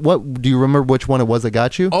points. What do you remember which one it was that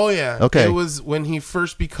got you? Oh yeah. Okay. It was when he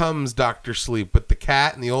first becomes Dr. Sleep with the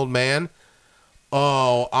cat and the old man.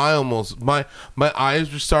 Oh, I almost my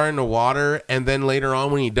eyes were starting to water, and then later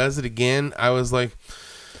on when he does it again, I was like,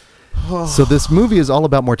 oh. So this movie is all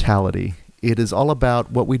about mortality. It is all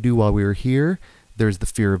about what we do while we are here. There's the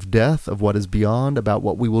fear of death, of what is beyond, about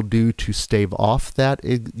what we will do to stave off that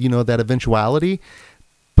eventuality.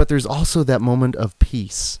 But there's also that moment of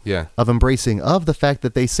peace, of embracing, of the fact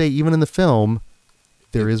that they say, even in the film,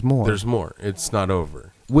 there is more. There's more. It's not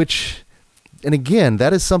over. And again,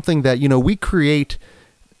 that is something that, we create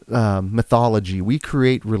mythology, we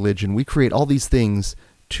create religion, we create all these things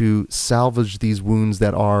to salvage these wounds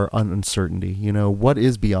that are uncertainty. What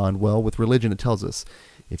is beyond? Well, with religion, it tells us,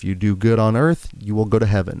 if you do good on earth, you will go to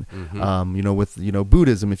heaven. With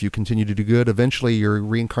Buddhism, if you continue to do good, eventually your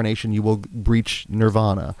reincarnation, you will reach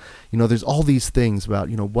nirvana. There's all these things about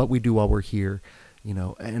what we do while we're here.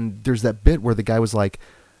 And there's that bit where the guy was like,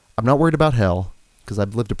 "I'm not worried about hell because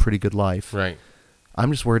I've lived a pretty good life. Right.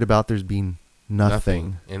 I'm just worried about there's been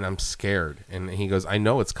nothing, and I'm scared." And he goes, "I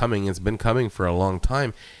know it's coming. It's been coming for a long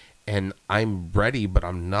time." And I'm ready, but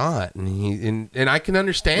I'm not, and I can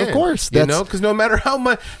understand, of course, because no matter how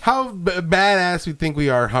badass we think we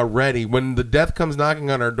are, how ready, when the death comes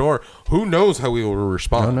knocking on our door, who knows how we will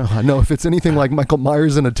respond? I know if it's anything like Michael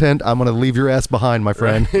Myers in a tent, I'm gonna leave your ass behind, my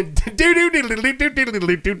friend. Right?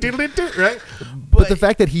 But the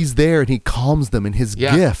fact that he's there and he calms them in his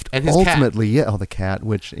gift, and his ultimately, cat. The cat,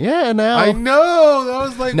 which now I know that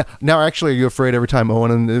was like now actually, are you afraid every time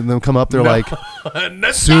Owen and them come up, they're like,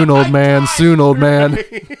 soon, old man, soon, old man.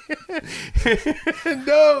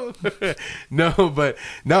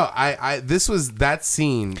 I this was that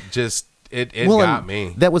scene just. It got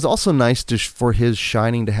me. That was also nice for his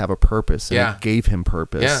shining to have a purpose, and it gave him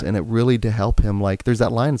purpose, and it really to help him. Like, there's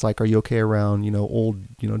that line. It's like, "Are you okay around old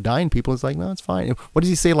dying people?" It's like, "No, it's fine." What does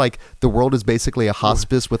he say? Like, the world is basically a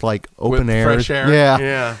hospice with like open air, fresh air.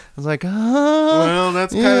 Yeah. I was like, well,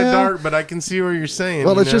 that's kind of dark, but I can see what you're saying.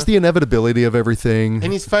 Well, it's just the inevitability of everything.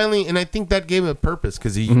 And he's finally, and I think that gave him a purpose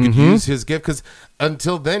because he could use his gift. Because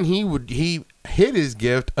until then, he hid his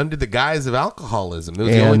gift under the guise of alcoholism. It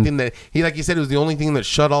was the only thing that like you said, it was the only thing that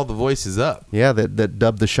shut all the voices up. Yeah, that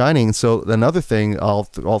dubbed The Shining. So another thing all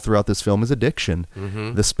throughout this film is addiction.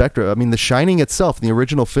 The specter. I mean, The Shining itself, the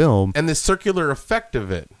original film, and the circular effect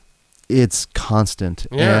of it. It's constant.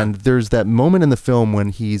 And there's that moment in the film when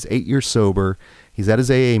he's 8 years sober. He's at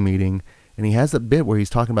his AA meeting. And he has that bit where he's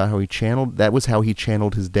talking about how that was how he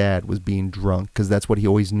channeled his dad, was being drunk, because that's what he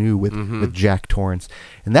always knew with Jack Torrance.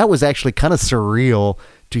 And that was actually kind of surreal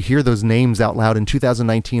to hear those names out loud in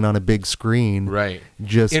 2019 on a big screen. Right.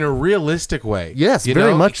 Just in a realistic way. Yes,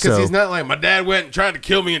 very much so. Because he's not like, my dad went and tried to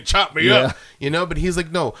kill me and chop me up. But he's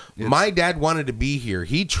like, no, my dad wanted to be here.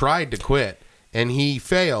 He tried to quit and he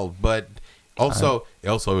failed, but also it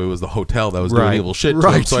was the hotel that was doing evil shit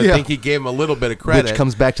to him, so I think he gave him a little bit of credit. Which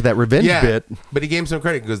comes back to that revenge bit. But he gave him some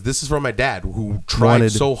credit because this is from my dad who tried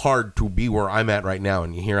so hard to be where I'm at right now,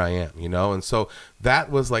 and here I am, And so that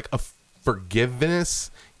was like a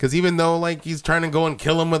forgiveness, because even though like he's trying to go and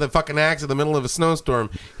kill him with a fucking axe in the middle of a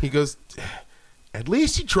snowstorm, he goes, at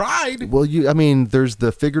least he tried. Well, there's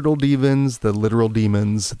the figurative demons, the literal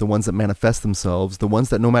demons, the ones that manifest themselves, the ones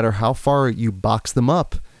that no matter how far you box them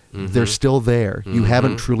up, they're still there. You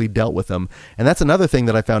haven't truly dealt with them. And that's another thing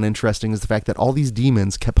that I found interesting, is the fact that all these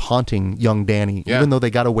demons kept haunting young Danny, even though they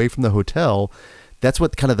got away from the hotel. That's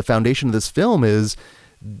what kind of the foundation of this film is.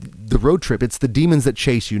 The road trip. It's the demons that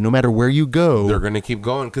chase you no matter where you go. They're going to keep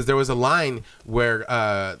going, because there was a line where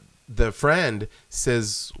the friend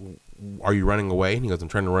says, "Are you running away?" And he goes, "I'm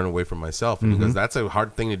trying to run away from myself." And he goes, "That's a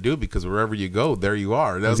hard thing to do, because wherever you go, there you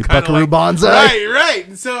are." That was kind of like Banzai. Right.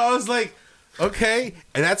 And so I was like, Okay,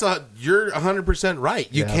 and you're 100% right.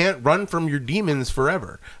 You can't run from your demons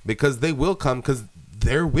forever because they will come because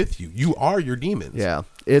they're with you. You are your demons. Yeah.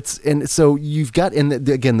 And so you've got, and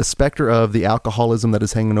again, the specter of the alcoholism that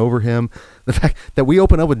is hanging over him, the fact that we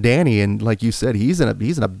open up with Danny, and like you said, he's in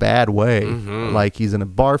a bad way. Like he's in a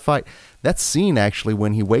bar fight. That scene, actually,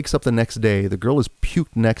 when he wakes up the next day, the girl is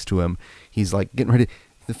puked next to him. He's like getting ready.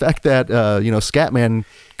 The fact that Scatman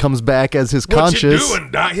comes back as his conscious. What you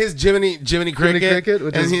doing, Doc? His Jiminy Cricket,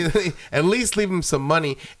 which and is, he, at least leave him some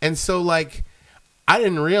money. And so, like, I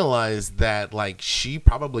didn't realize that, like, she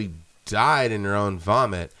probably died in her own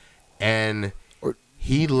vomit, and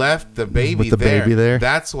he left the baby with the there. baby there.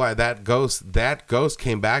 That's why that ghost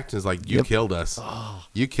came back to us like, you killed us.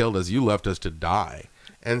 You killed us. You left us to die.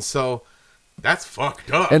 And so that's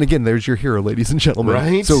fucked up. And again, there's your hero, ladies and gentlemen.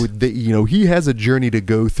 Right? So he has a journey to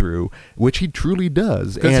go through, which he truly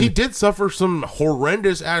does. Because he did suffer some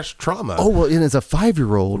horrendous ass trauma. Oh well, and as a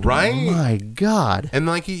 5-year-old, right? My God. And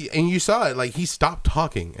you saw it, like he stopped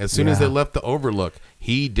talking as soon as they left the Overlook.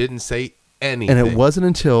 He didn't say anything. And it wasn't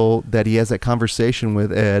until that he has that conversation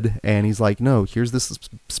with Ed, and he's like, "No, here's this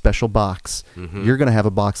special box. You're going to have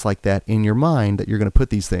a box like that in your mind that you're going to put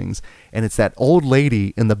these things." And it's that old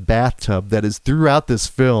lady in the bathtub that is throughout this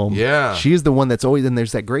film. Yeah. She is the one that's always, and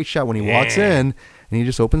there's that great shot when he walks in, and he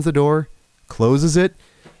just opens the door, closes it,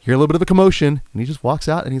 hear a little bit of a commotion, and he just walks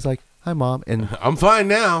out, and he's like, "Hi, Mom." And I'm fine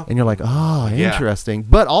now. And you're like, "Oh, interesting."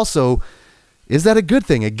 But also, is that a good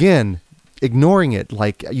thing? Again, ignoring it,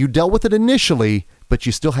 like you dealt with it initially, but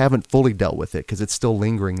you still haven't fully dealt with it because it's still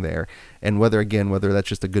lingering there. And whether that's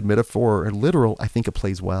just a good metaphor or literal, I think it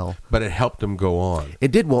plays well. But it helped him go on. It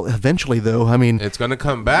did. Well, eventually, though, I mean, it's going to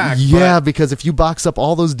come back. Yeah, because if you box up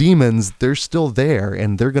all those demons, they're still there,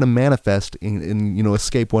 and they're going to manifest in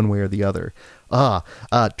escape one way or the other.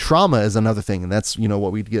 Trauma is another thing, and that's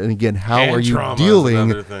what we get. And again, how are you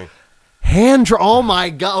dealing? Oh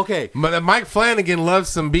my God! Okay, but Mike Flanagan loves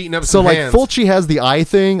some beating up. So some like hands. Fulci has the eye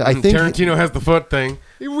thing. I think Tarantino has the foot thing.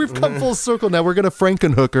 We've come full circle now. We're gonna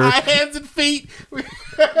Frankenhooker. Eye, hands, and feet.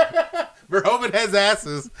 Verhoeven has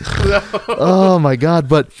asses. Oh my God!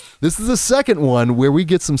 But this is the second one where we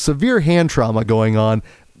get some severe hand trauma going on.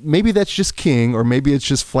 Maybe that's just King, or maybe it's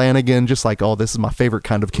just Flanagan, just like, oh, this is my favorite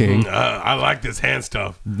kind of King. I like this hand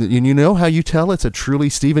stuff. And you know how you tell it's a truly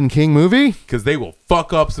Stephen King movie? Because they will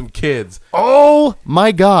fuck up some kids. Oh,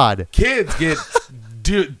 my God. Kids get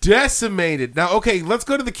decimated. Now, okay, let's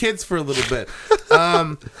go to the kids for a little bit.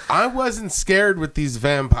 I wasn't scared with these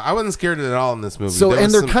vampires. I wasn't scared at all in this movie. So,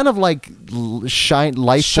 and they're kind of like shine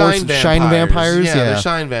vampires. Yeah, they're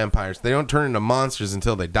shine vampires. They don't turn into monsters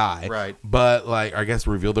until they die. Right. But, like, I guess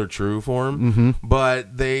reveal their true form.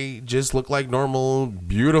 But they just look like normal,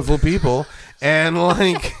 beautiful people. And,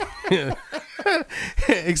 like,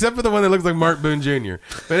 except for the one that looks like Mark Boone Jr.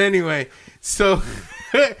 But anyway, so...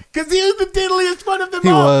 Because he was the diddliest one of them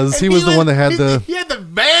all. He was the one that had He had the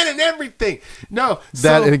van and everything. No.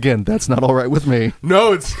 And again, that's not all right with me.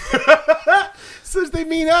 No, it's... So they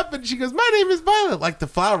meet up, and she goes, "My name is Violet," like the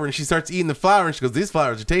flower, and she starts eating the flower, and she goes, "These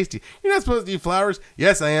flowers are tasty. You're not supposed to eat flowers."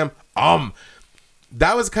 "Yes, I am."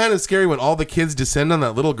 That was kind of scary when all the kids descend on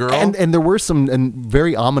that little girl. And there were some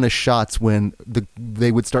very ominous shots when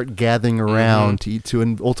they would start gathering around to eat,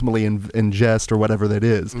 to ultimately ingest or whatever that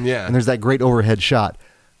is. Yeah. And there's that great overhead shot.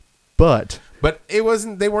 But it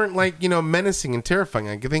wasn't. They weren't like menacing and terrifying.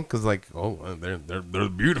 I think because like they're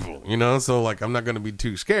beautiful, So like I'm not gonna be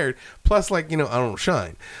too scared. Plus like I don't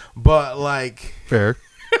shine, but like fair.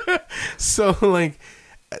 So like,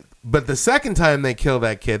 but the second time they kill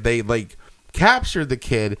that kid, they like captured the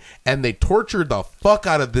kid and they tortured the fuck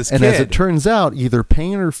out of this kid. And as it turns out, either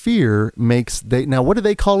pain or fear makes now what do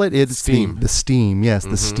they call it? It's steam. The steam. Yes,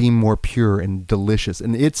 the steam more pure and delicious,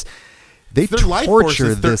 and they life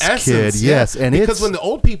torture forces, this essence, kid, yes, and because when the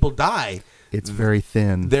old people die, it's very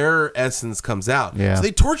thin. Their essence comes out. Yeah. So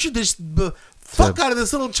they tortured the fuck out of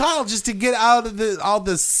this little child just to get out of all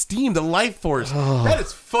the steam, the life force. That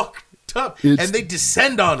is fucked up. And they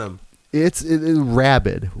descend on him. It's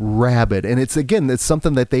rabid, and it's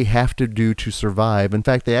something that they have to do to survive. In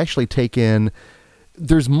fact, they actually take in.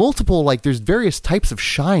 There's various types of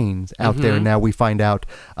shines out there now. We find out.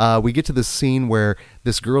 We get to this scene where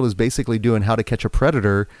this girl is basically doing How to Catch a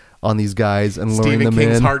Predator on these guys and luring them in. Stephen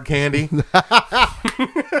King's Hard Candy.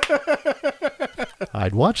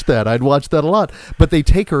 I'd watch that. I'd watch that a lot. But they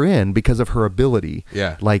take her in because of her ability.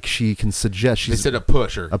 Yeah. Like she can suggest. They She's said a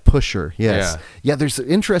pusher. a pusher. Yes. Yeah. There's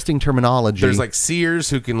interesting terminology. There's like seers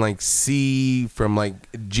who can like see from like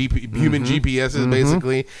human GPSs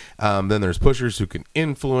basically. Then there's pushers who can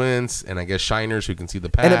influence, and I guess shiners who can see the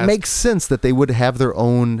past. And it makes sense that they would have their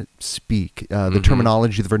own speak, the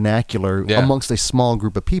terminology, the vernacular amongst a small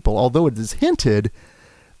group of people. Although it is hinted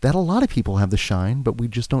that a lot of people have the shine, but we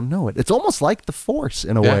just don't know it. It's almost like the Force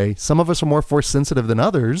in a way. Some of us are more Force sensitive than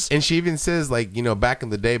others. And she even says, like, you know, back in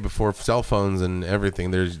the day before cell phones and everything,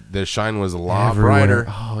 the shine was a lot brighter.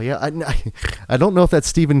 Oh, yeah. I don't know if that's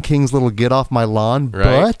Stephen King's little get off my lawn,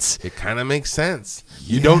 but it kind of makes sense.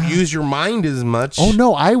 You don't use your mind as much. Oh,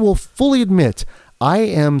 no. I will fully admit I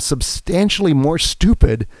am substantially more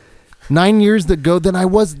stupid 9 years ago than I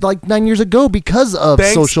was like 9 years ago because of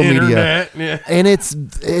social media. Yeah. And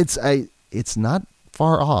it's not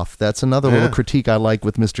far off. That's another little critique I like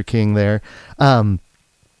with Mr. King there. Where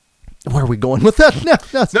are we going with that?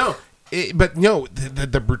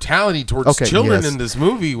 The brutality towards children in this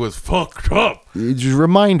movie was fucked up. It's a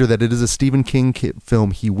reminder that it is a Stephen King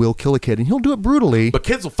film. He will kill a kid, and he'll do it brutally. But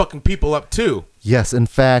kids will fucking people up too. Yes, in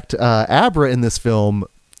fact, Abra in this film,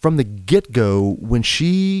 from the get-go, when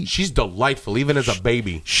she's delightful, even as a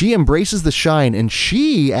baby. She embraces the shine, and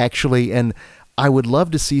she actually, and I would love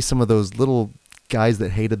to see some of those little guys that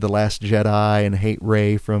hated The Last Jedi and hate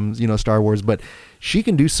Rey from, Star Wars, but she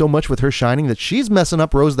can do so much with her shining that she's messing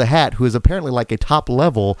up Rose the Hat, who is apparently like a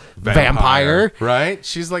top-level vampire. Right?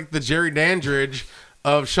 She's like the Jerry Dandridge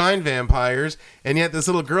of shine vampires, and yet this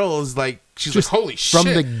little girl is like, she's just like, holy shit.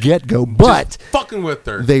 From the get-go, but just fucking with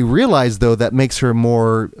her. They realize, though, that makes her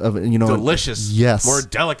more of, delicious. Yes. More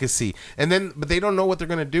delicacy. But they don't know what they're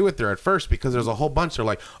going to do with her at first, because there's a whole bunch. They're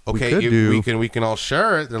like, okay, we can all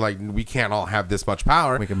share it. They're like, we can't all have this much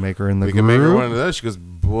power. We can make her in the We can make her one of those. She goes,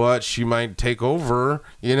 but she might take over,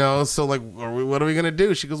 so like, what are we going to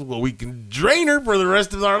do? She goes, well, we can drain her for the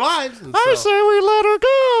rest of our lives. I say we let her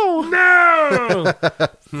go. No.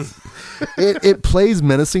 It plays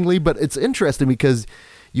menacingly, but it's interesting because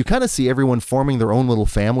you kind of see everyone forming their own little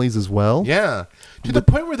families as well. Yeah. To the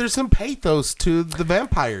point where there's some pathos to the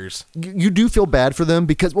vampires. You do feel bad for them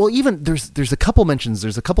because, well, even there's a couple mentions,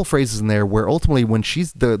 there's a couple phrases in there where ultimately when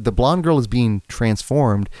she's the blonde girl is being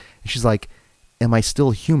transformed, and she's like, am I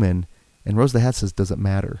still human? And Rose the Hat says, does it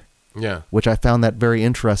matter? Yeah. Which I found that very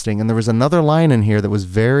interesting. And there was another line in here that was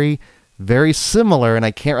very, very similar, and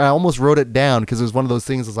I almost wrote it down because it was one of those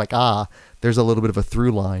things. It's like, there's a little bit of a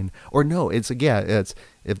through line, or no, it's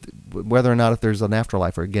if whether or not if there's an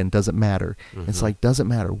afterlife, or again, doesn't matter. It's like, doesn't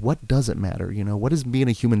matter. What does it matter? What does being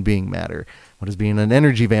a human being matter? What does being an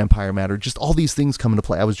energy vampire matter? Just all these things come into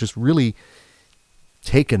play. I was just really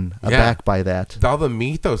taken aback by that. All the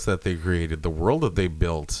mythos that they created, the world that they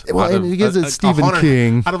built. Well, and because it's Stephen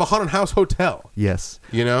King. Out of a haunted house hotel. Yes.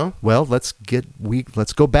 Well, let's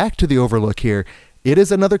go back to the Overlook here. It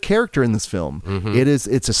is another character in this film.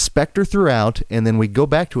 It's a specter throughout, and then we go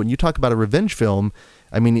back to it, and you talk about a revenge film.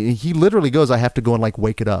 I mean, he literally goes, I have to go and like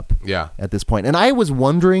wake it up at this point. And I was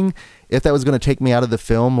wondering if that was going to take me out of the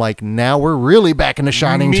film. Like, now we're really back in the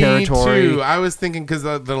Shining territory. Me too. I was thinking, because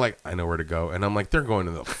they're like, I know where to go. And I'm like, they're going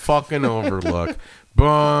to the fucking Overlook.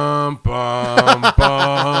 Bum, bum,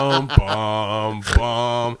 bum, bum,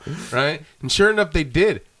 bum. Right? And sure enough, they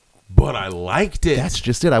did. But I liked it. That's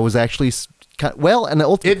just it. I was actually...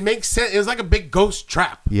 it makes sense. It was like a big ghost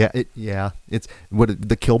trap. It's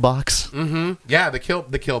the kill box. Yeah, the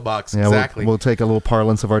kill box. Yeah, exactly. We'll take a little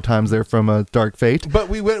parlance of our times there from Dark Fate. But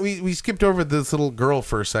we skipped over this little girl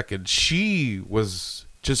for a second. She was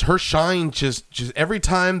just, her shine just every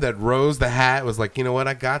time that Rose the Hat was like, you know what,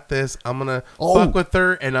 I got this. I'm gonna fuck with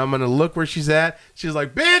her, and I'm gonna look where she's at. She's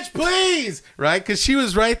like, bitch, please, right? Because she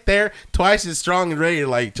was right there, twice as strong and ready to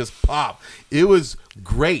like just pop. It was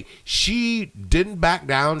great. She didn't back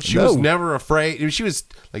down. She was never afraid. She was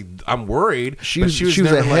like, I'm worried. She was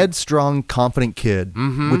a headstrong, confident kid,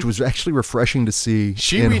 which was actually refreshing to see.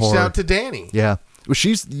 She reached out to Danny. Yeah. Well,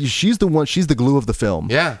 she's the one. She's the glue of the film.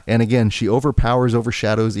 Yeah. And again, she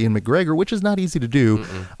overshadows Ian McGregor, which is not easy to do.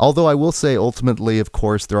 Although I will say, ultimately, of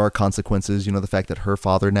course, there are consequences. The fact that her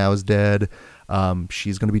father now is dead.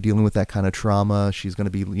 She's going to be dealing with that kind of trauma. She's going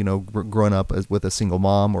to be, growing up with a single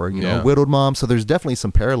mom or a widowed mom. So there's definitely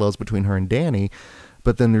some parallels between her and Danny.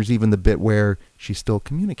 But then there's even the bit where she's still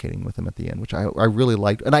communicating with him at the end, which I really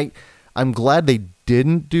liked. And I'm glad they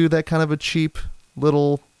didn't do that kind of a cheap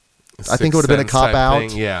little. I think it would have been a cop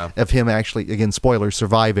out of him actually, again, spoilers,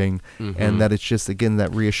 surviving, and that it's just, again,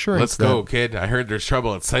 that reassurance. Let's go, kid. I heard there's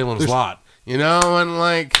trouble at Salem's Lot. And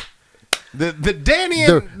like, The Danny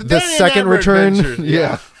the and Danny second and return. adventures.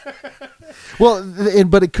 Yeah. Well,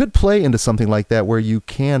 but it could play into something like that where you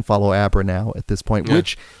can follow Abra now at this point, Yeah.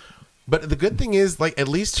 which. But the good thing is, like, at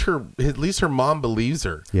least her mom believes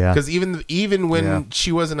her. Yeah. Because even when Yeah.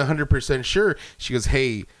 she wasn't 100% sure, she goes,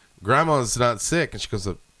 "Hey, Grandma's not sick," and she goes,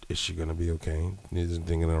 "Is she gonna be okay? Is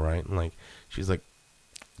everything all right?" And like, she's like,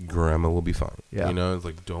 "Grandma will be fine." Yeah. You know, it's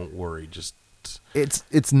like, don't worry, just.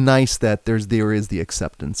 It's nice that there is the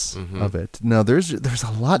acceptance Mm-hmm. of it. No, there's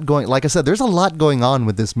a lot going. Like I said, there's a lot going on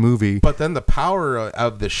with this movie. But then the power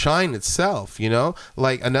of the shine itself, you know,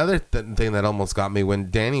 like another thing that almost got me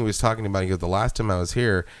when Danny was talking about, he goes, "The last time I was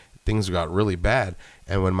here, things got really bad,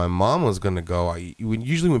 and when my mom was gonna go,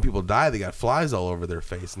 usually when people die, they got flies all over their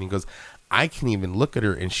face," and he goes, "I can even look at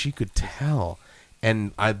her, and she could tell,"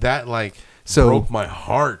 and that broke my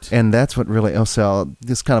heart. And that's what really, so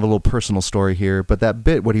this is kind of a little personal story here, but that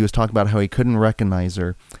bit what he was talking about how he couldn't recognize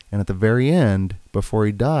her, and at the very end, before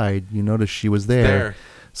he died, you notice she was there.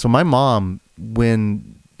 So my mom,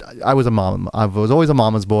 when I was a mom, I was always a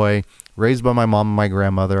mama's boy, raised by my mom and my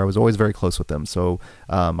grandmother. I was always very close with them. So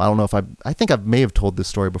I don't know if I think I may have told this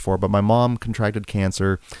story before, but my mom contracted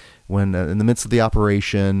cancer when in the midst of the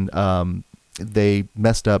operation, they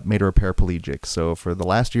messed up, made her a paraplegic. So for the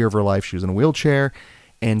last year of her life, she was in a wheelchair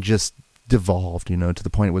and just devolved, to the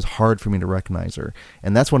point it was hard for me to recognize her.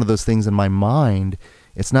 And that's one of those things in my mind.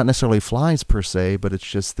 It's not necessarily flies per se, but it's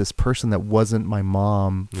just this person that wasn't my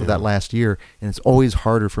mom for that last year. And it's always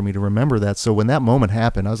harder for me to remember that. So when that moment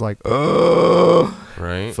happened, I was like, oh,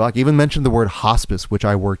 Right. fuck. Even mentioned the word hospice, which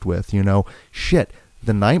I worked with, shit.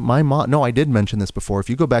 The night my mom, no, I did mention this before. If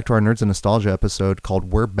you go back to our Nerds and Nostalgia episode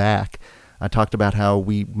called We're Back, I talked about how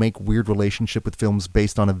we make weird relationship with films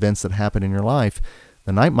based on events that happen in your life.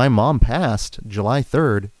 The night my mom passed, July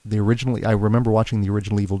 3rd, I remember watching the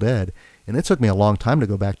original Evil Dead, and it took me a long time to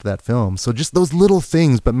go back to that film. So just those little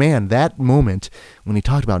things, but man, that moment when he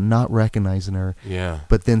talked about not recognizing her,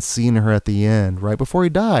 but then seeing her at the end, right before he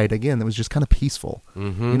died, again, that was just kind of peaceful.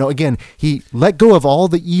 Mm-hmm. Again, he let go of all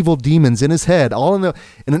the evil demons in his head, all in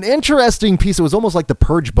an interesting piece. It was almost like the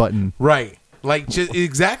purge button. Right. Like, just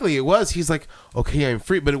exactly, it was. He's like, okay, I'm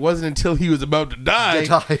free. But it wasn't until he was about to die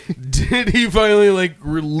did he finally,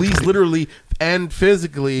 release, literally and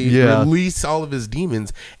physically release all of his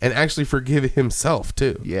demons and actually forgive himself,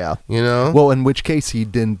 too. Yeah. Well, in which case he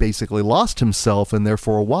then basically lost himself, and there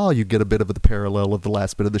for a while you get a bit of the parallel of the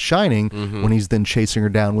last bit of The Shining when he's then chasing her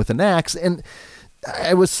down with an axe. And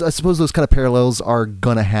I suppose those kind of parallels are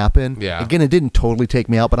gonna happen. Yeah. Again, it didn't totally take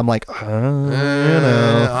me out, but I'm like,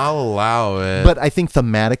 I'll allow it. But I think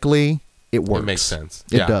thematically, it works. It makes sense.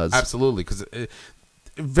 It does. Absolutely, because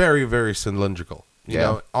very, very cylindrical. You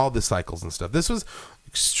know, all the cycles and stuff. This was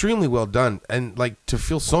extremely well done, and to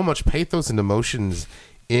feel so much pathos and emotions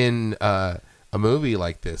in a movie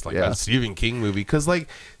like this, a Stephen King movie, because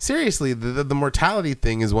seriously, the mortality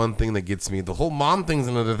thing is one thing that gets me. The whole mom thing's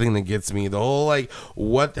another thing that gets me. The whole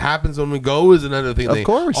what happens when we go is another thing. Of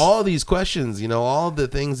course, all these questions, all the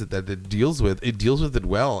things that it deals with it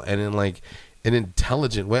well, and in an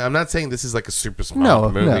intelligent way. I'm not saying this is a super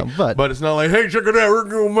smart movie, but it's not like, hey, check it out, we're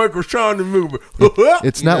going to make a Shining movie.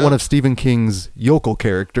 It's not one of Stephen King's yokel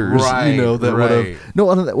characters, right? That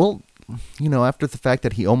would have well. After the fact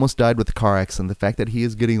that he almost died with a car accident, the fact that he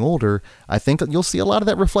is getting older, I think that you'll see a lot of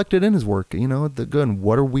that reflected in his work.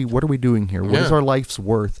 What are we doing here? What is our life's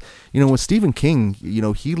worth? With Stephen King,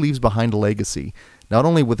 he leaves behind a legacy, not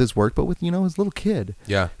only with his work, but with, his little kid.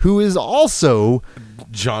 Yeah. Who is also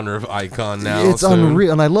genre of icon now. It's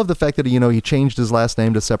unreal. And I love the fact that, he changed his last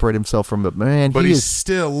name to separate himself from it. Man, but he is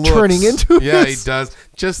still turning into Yeah, he does.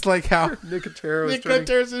 Just like how Nicotero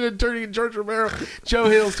is turning into George Romero. Joe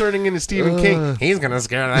Hill's turning into Stephen King. He's going to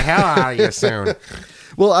scare the hell out of you soon.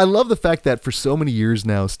 Well, I love the fact that for so many years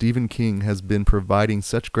now, Stephen King has been providing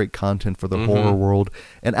such great content for the horror world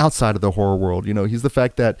and outside of the horror world. He's the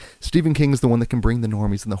fact that Stephen King is the one that can bring the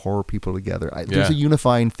normies and the horror people together. There's a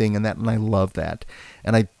unifying thing in that, and I love that.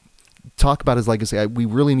 And I talk about his legacy. We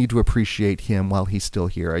really need to appreciate him while he's still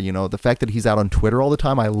here. The fact that he's out on Twitter all the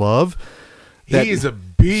time, I love. He's a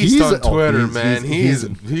beast on Twitter, man. He's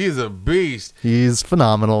a beast. He's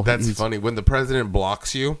phenomenal. That's funny. When the president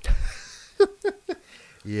blocks you...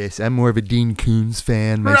 Yes, I'm more of a Dean Koontz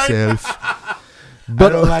fan myself. Right.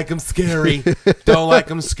 But I don't like him scary. Don't like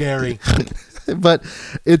him scary. But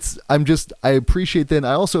I appreciate that.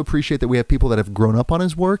 I also appreciate that we have people that have grown up on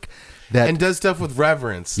his work. And does stuff with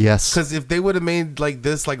reverence. Yes. Because if they would have made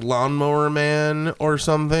this Lawnmower Man or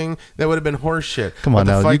something, that would have been horseshit. Come on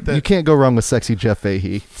now. You can't go wrong with sexy Jeff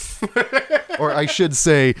Fahey. Or I should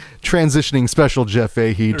say, transitioning special Jeff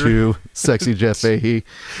Fahey to sexy Jeff Fahey.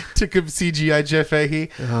 To CGI Jeff Fahey.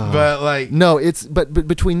 But like, no, it's but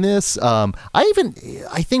between this, I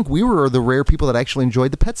think we were the rare people that actually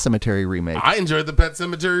enjoyed the Pet Sematary remake. I enjoyed the Pet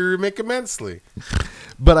Sematary remake immensely.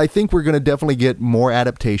 But I think we're going to definitely get more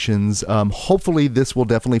adaptations. Hopefully, this will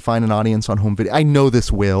definitely find an audience on home video. I know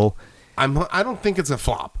this will. I don't think it's a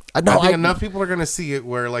flop. No, I think enough people are going to see it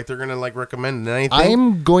where like they're going to like recommend it. And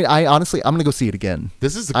I'm going to go see it again.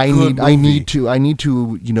 This is a good movie. I need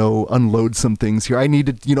to unload some things here. I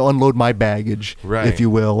need to unload my baggage, right, if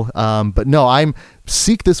you will. But no,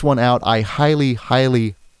 seek this one out. I highly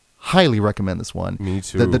recommend this one. Me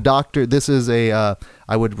too. The doctor. This is I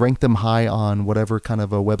would rank them high on whatever kind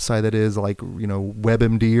of a website that is, like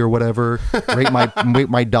WebMD or whatever. rate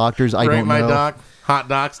my doctors. I don't know. Rate my doc.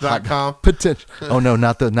 Hotdocs.com. Potential. Oh no,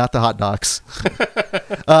 not the hot docs.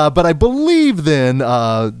 But I believe then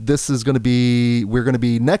this is going to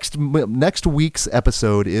be next week's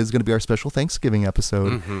episode is going to be our special Thanksgiving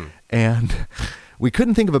episode, and we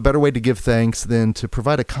couldn't think of a better way to give thanks than to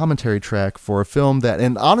provide a commentary track for a film that,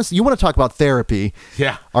 and honestly, you want to talk about therapy.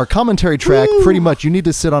 Yeah. Our commentary track, pretty much, you need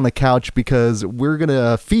to sit on a couch because we're going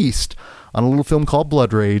to feast on a little film called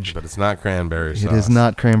Blood Rage. But it's not cranberry sauce. It is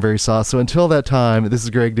not cranberry sauce. So until that time, this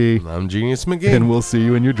is Greg D. I'm Genius McGee. And we'll see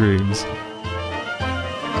you in your dreams.